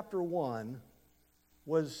in chapter 1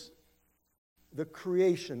 was the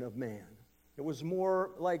creation of man. It was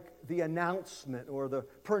more like the announcement or the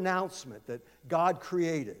pronouncement that God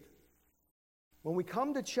created. When we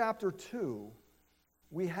come to chapter 2,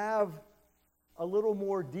 we have a little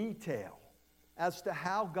more detail as to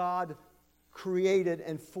how God created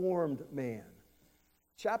and formed man.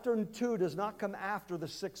 Chapter 2 does not come after the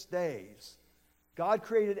 6 days. God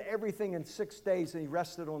created everything in 6 days and He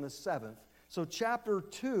rested on the seventh. So chapter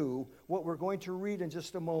 2, what we're going to read in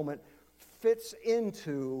just a moment, fits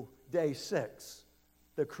into day 6,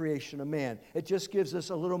 the creation of man. It just gives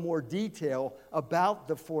us a little more detail about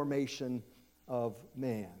the formation of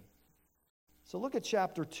man. So look at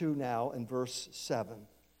chapter 2 now in verse 7.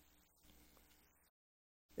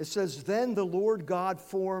 It says, "Then the Lord God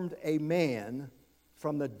formed a man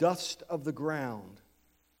from the dust of the ground,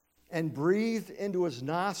 and breathed into his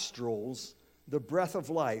nostrils the breath of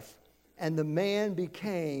life, and the man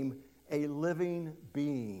became a living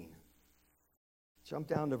being." Jump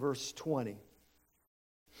down to verse 20.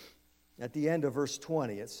 At the end of verse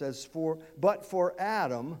 20, it says, But for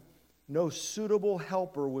Adam, no suitable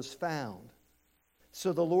helper was found.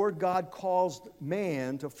 So the Lord God caused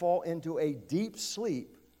man to fall into a deep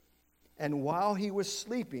sleep, and while he was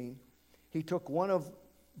sleeping, He took one of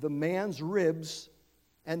the man's ribs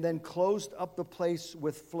and then closed up the place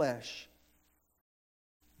with flesh.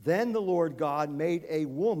 Then the Lord God made a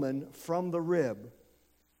woman from the rib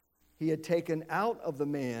he had taken out of the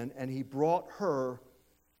man, and he brought her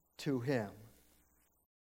to him.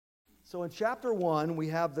 So in chapter 1, we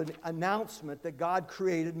have the announcement that God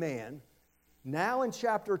created man. Now in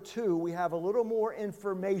chapter 2, we have a little more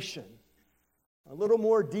information, a little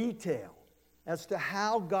more detail as to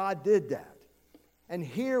how God did that. And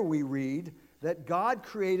here we read that God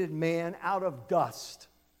created man out of dust,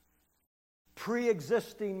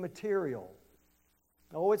 pre-existing material.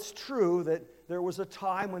 Oh, it's true that there was a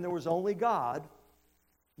time when there was only God,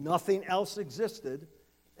 nothing else existed,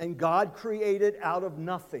 and God created out of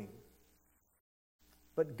nothing.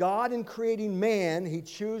 But God, in creating man, He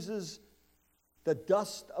chooses the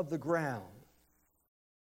dust of the ground.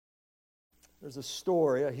 There's a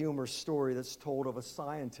story, a humorous story that's told of a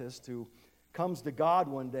scientist who comes to God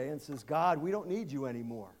one day and says, God, we don't need you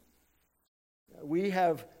anymore. We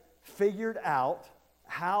have figured out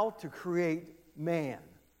how to create man.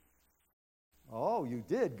 Oh, you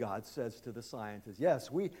did, God says to the scientist. Yes,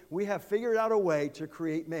 we have figured out a way to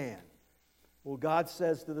create man. Well, God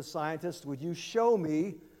says to the scientist, would you show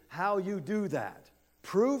me how you do that?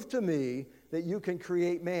 Prove to me that you can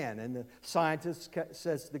create man. And the scientist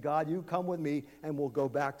says to God, you come with me and we'll go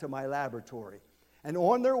back to my laboratory. And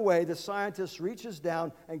on their way, the scientist reaches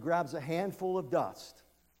down and grabs a handful of dust.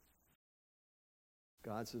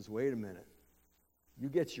 God says, wait a minute. You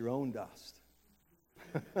get your own dust.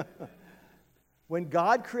 When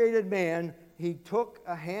God created man, He took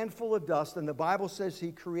a handful of dust, and the Bible says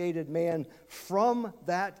He created man from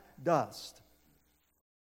that dust.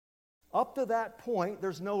 Up to that point,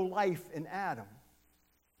 there's no life in Adam.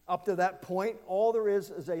 Up to that point, all there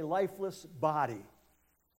is a lifeless body.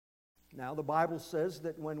 Now, the Bible says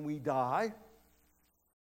that when we die,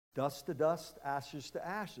 dust to dust, ashes to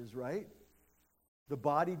ashes, right? The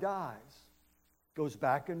body dies, goes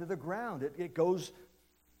back into the ground. It goes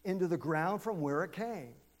into the ground from where it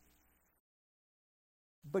came.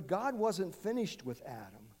 But God wasn't finished with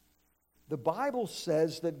Adam. The Bible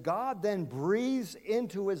says that God then breathes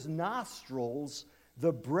into his nostrils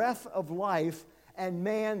the breath of life, and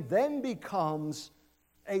man then becomes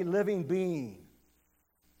a living being.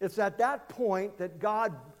 It's at that point that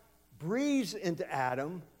God breathes into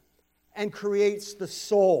Adam and creates the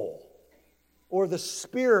soul, or the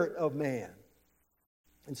spirit of man.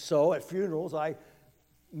 And so at funerals, I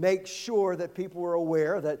make sure that people are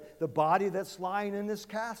aware that the body that's lying in this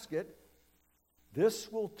casket, this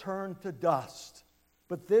will turn to dust.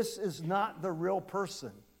 But this is not the real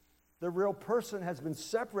person. The real person has been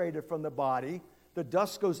separated from the body. The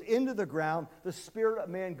dust goes into the ground. The spirit of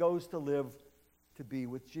man goes to live to be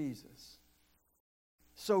with Jesus.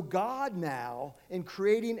 So God now, in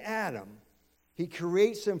creating Adam, He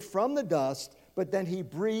creates him from the dust, but then He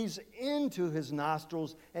breathes into his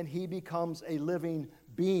nostrils and he becomes a living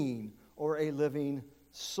being or a living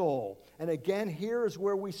soul. And again, here is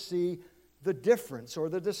where we see the difference or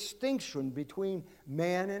the distinction between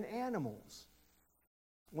man and animals.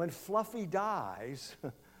 When Fluffy dies,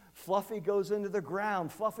 Fluffy goes into the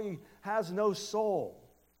ground. Fluffy has no soul.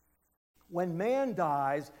 When man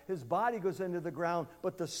dies, his body goes into the ground,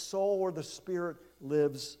 but the soul or the spirit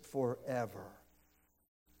lives forever.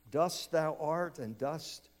 Dust thou art, and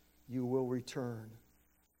dust you will return.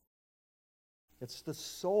 It's the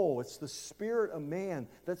soul, it's the spirit of man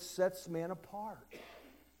that sets man apart.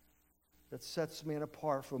 That sets man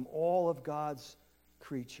apart from all of God's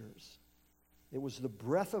creatures. It was the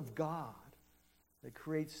breath of God that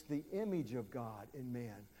creates the image of God in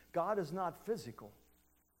man. God is not physical.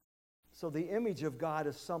 So the image of God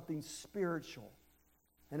is something spiritual.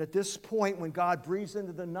 And at this point, when God breathes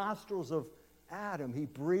into the nostrils of Adam, He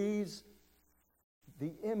breathes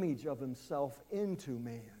the image of Himself into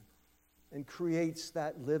man and creates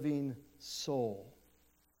that living soul.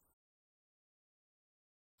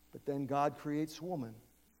 But then God creates woman.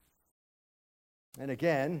 And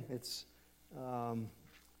again, it's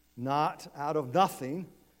not out of nothing,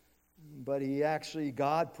 but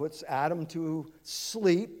God puts Adam to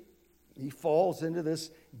sleep. He falls into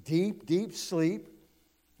this deep, deep sleep.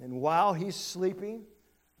 And while he's sleeping,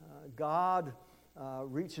 God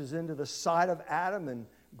reaches into the side of Adam and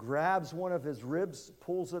grabs one of his ribs,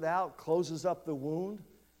 pulls it out, closes up the wound,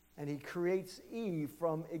 and He creates Eve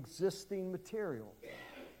from existing material,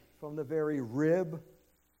 from the very rib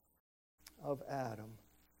of Adam.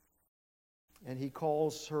 And He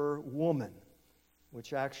calls her woman,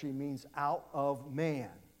 which actually means out of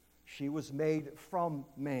man. She was made from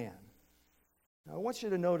man. Now, I want you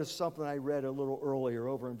to notice something I read a little earlier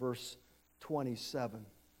over in verse 27.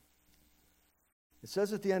 It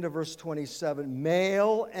says at the end of verse 27,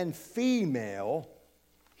 male and female,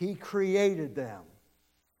 he created them.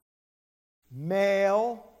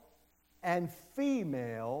 Male and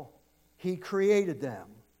female, he created them.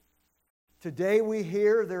 Today we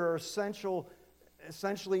hear there are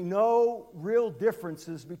essentially no real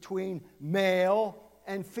differences between male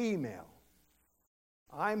and female.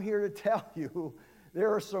 I'm here to tell you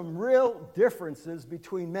there are some real differences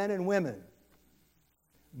between men and women.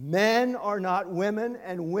 Men are not women,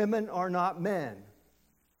 and women are not men.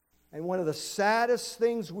 And one of the saddest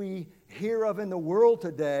things we hear of in the world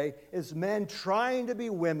today is men trying to be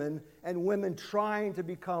women and women trying to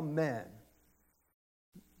become men.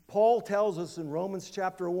 Paul tells us in Romans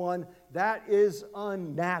chapter 1 that is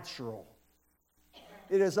unnatural.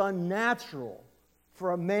 It is unnatural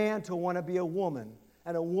for a man to want to be a woman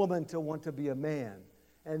and a woman to want to be a man,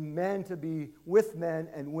 and men to be with men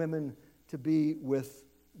and women to be with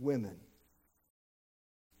women.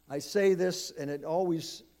 I say this, and it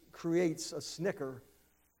always creates a snicker,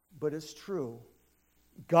 but it's true.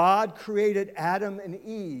 God created Adam and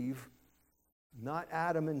Eve, not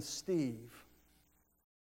Adam and Steve.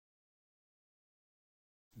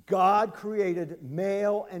 God created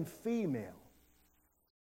male and female.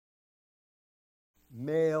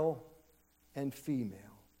 Male and female.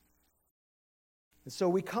 And so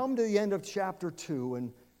we come to the end of chapter 2,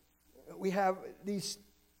 and we have these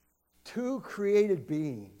two created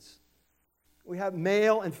beings. We have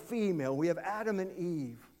male and female. We have Adam and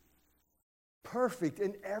Eve. Perfect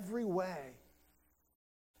in every way.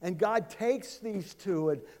 And God takes these two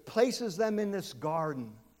and places them in this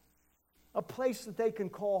garden, a place that they can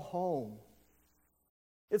call home.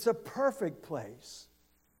 It's a perfect place.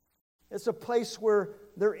 It's a place where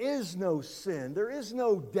there is no sin, there is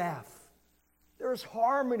no death. There is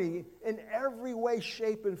harmony in every way,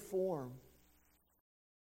 shape, and form.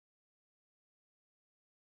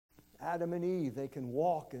 Adam and Eve, they can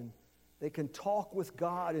walk and they can talk with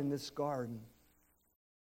God in this garden.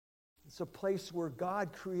 It's a place where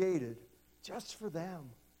God created just for them.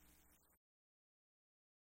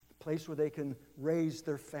 A place where they can raise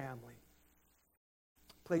their family.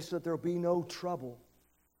 A place that there will be no trouble.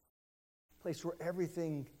 A place where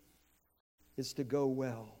everything is to go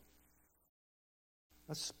well.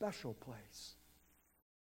 A special place.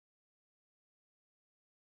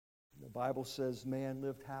 The Bible says man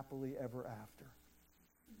lived happily ever after.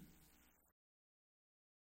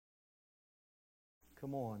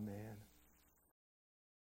 Come on, man.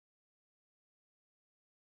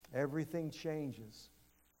 Everything changes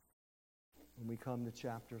when we come to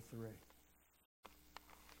chapter 3.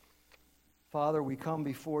 Father, we come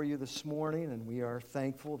before you this morning, and we are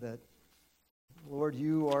thankful that, Lord,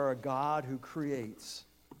 you are a God who creates.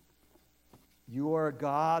 You are a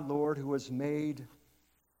God, Lord, who has made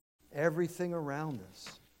everything around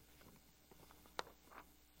us.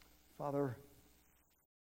 Father,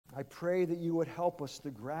 I pray that you would help us to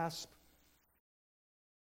grasp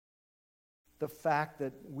the fact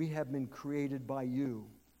that we have been created by you.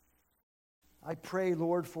 I pray,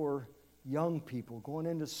 Lord, for young people going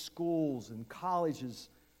into schools and colleges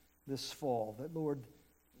this fall, that, Lord,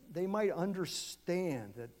 they might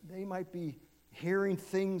understand, that they might be hearing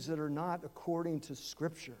things that are not according to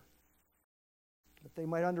Scripture. That they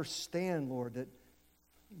might understand, Lord, that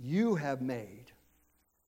you have made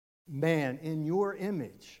man in your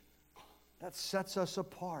image. That sets us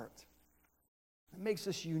apart. That makes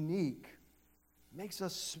us unique. Makes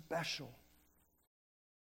us special.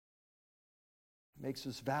 Makes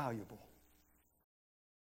us valuable.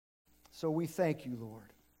 So we thank you,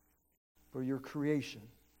 Lord, for your creation.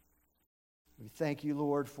 We thank you,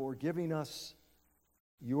 Lord, for giving us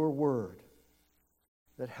your word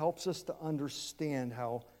that helps us to understand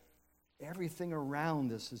how everything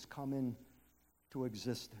around us has come into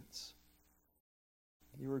existence.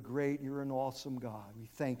 You're a great, you're an awesome God. We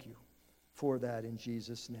thank you for that in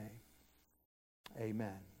Jesus' name.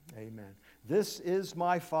 Amen. Amen. This is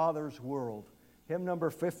my Father's world. Hymn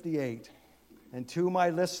number 58. And to my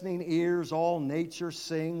listening ears all nature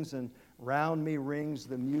sings, and round me rings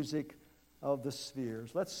the music of the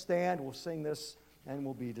spheres. Let's stand, we'll sing this, and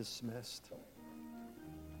we'll be dismissed.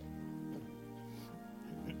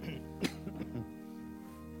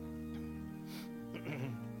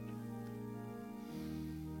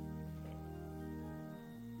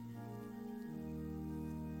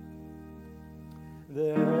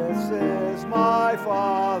 This is my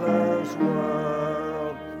Father's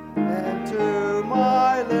world, and to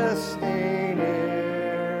my listening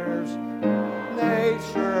ears,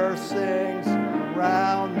 nature sings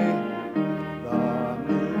round me the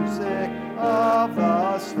music of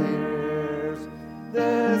the spheres.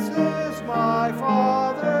 This is my Father's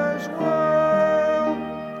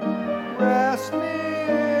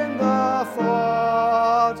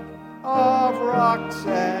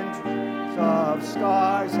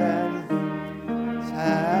rise and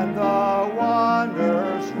the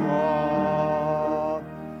wonders wrought.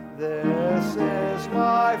 This is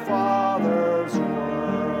my Father's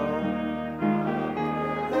world.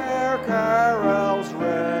 Their carols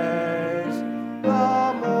raise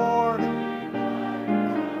the morning.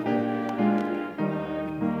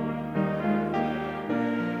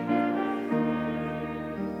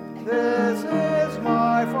 This is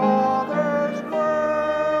my Father's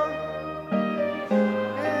world,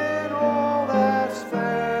 and all that's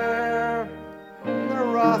fair. The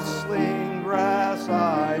rustling grass,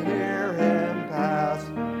 I hear Him pass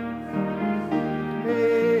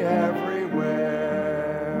me everywhere.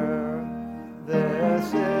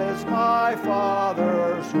 This is my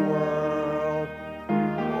Father's world.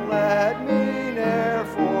 Let me ne'er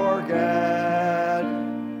forget.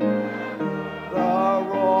 The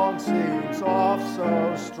wrong seems oft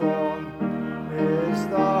so strong. Is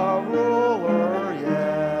the ruler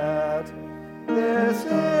yet? This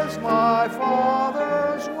is my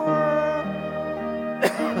Father's world.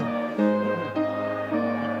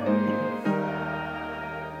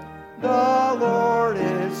 The Lord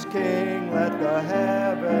is King, let the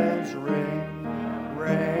heavens ring.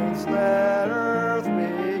 Reigns, let earth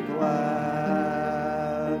be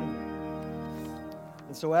glad.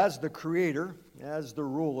 And so as the Creator, as the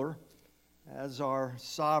ruler, as our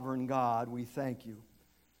sovereign God, we thank you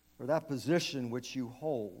for that position which you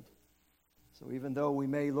hold. So even though we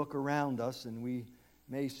may look around us and we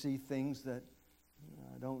may see things that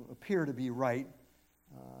don't appear to be right,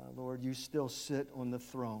 Lord, you still sit on the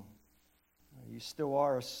throne. You still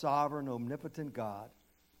are a sovereign, omnipotent God,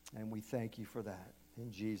 and we thank you for that.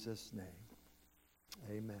 In Jesus' name,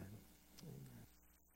 amen.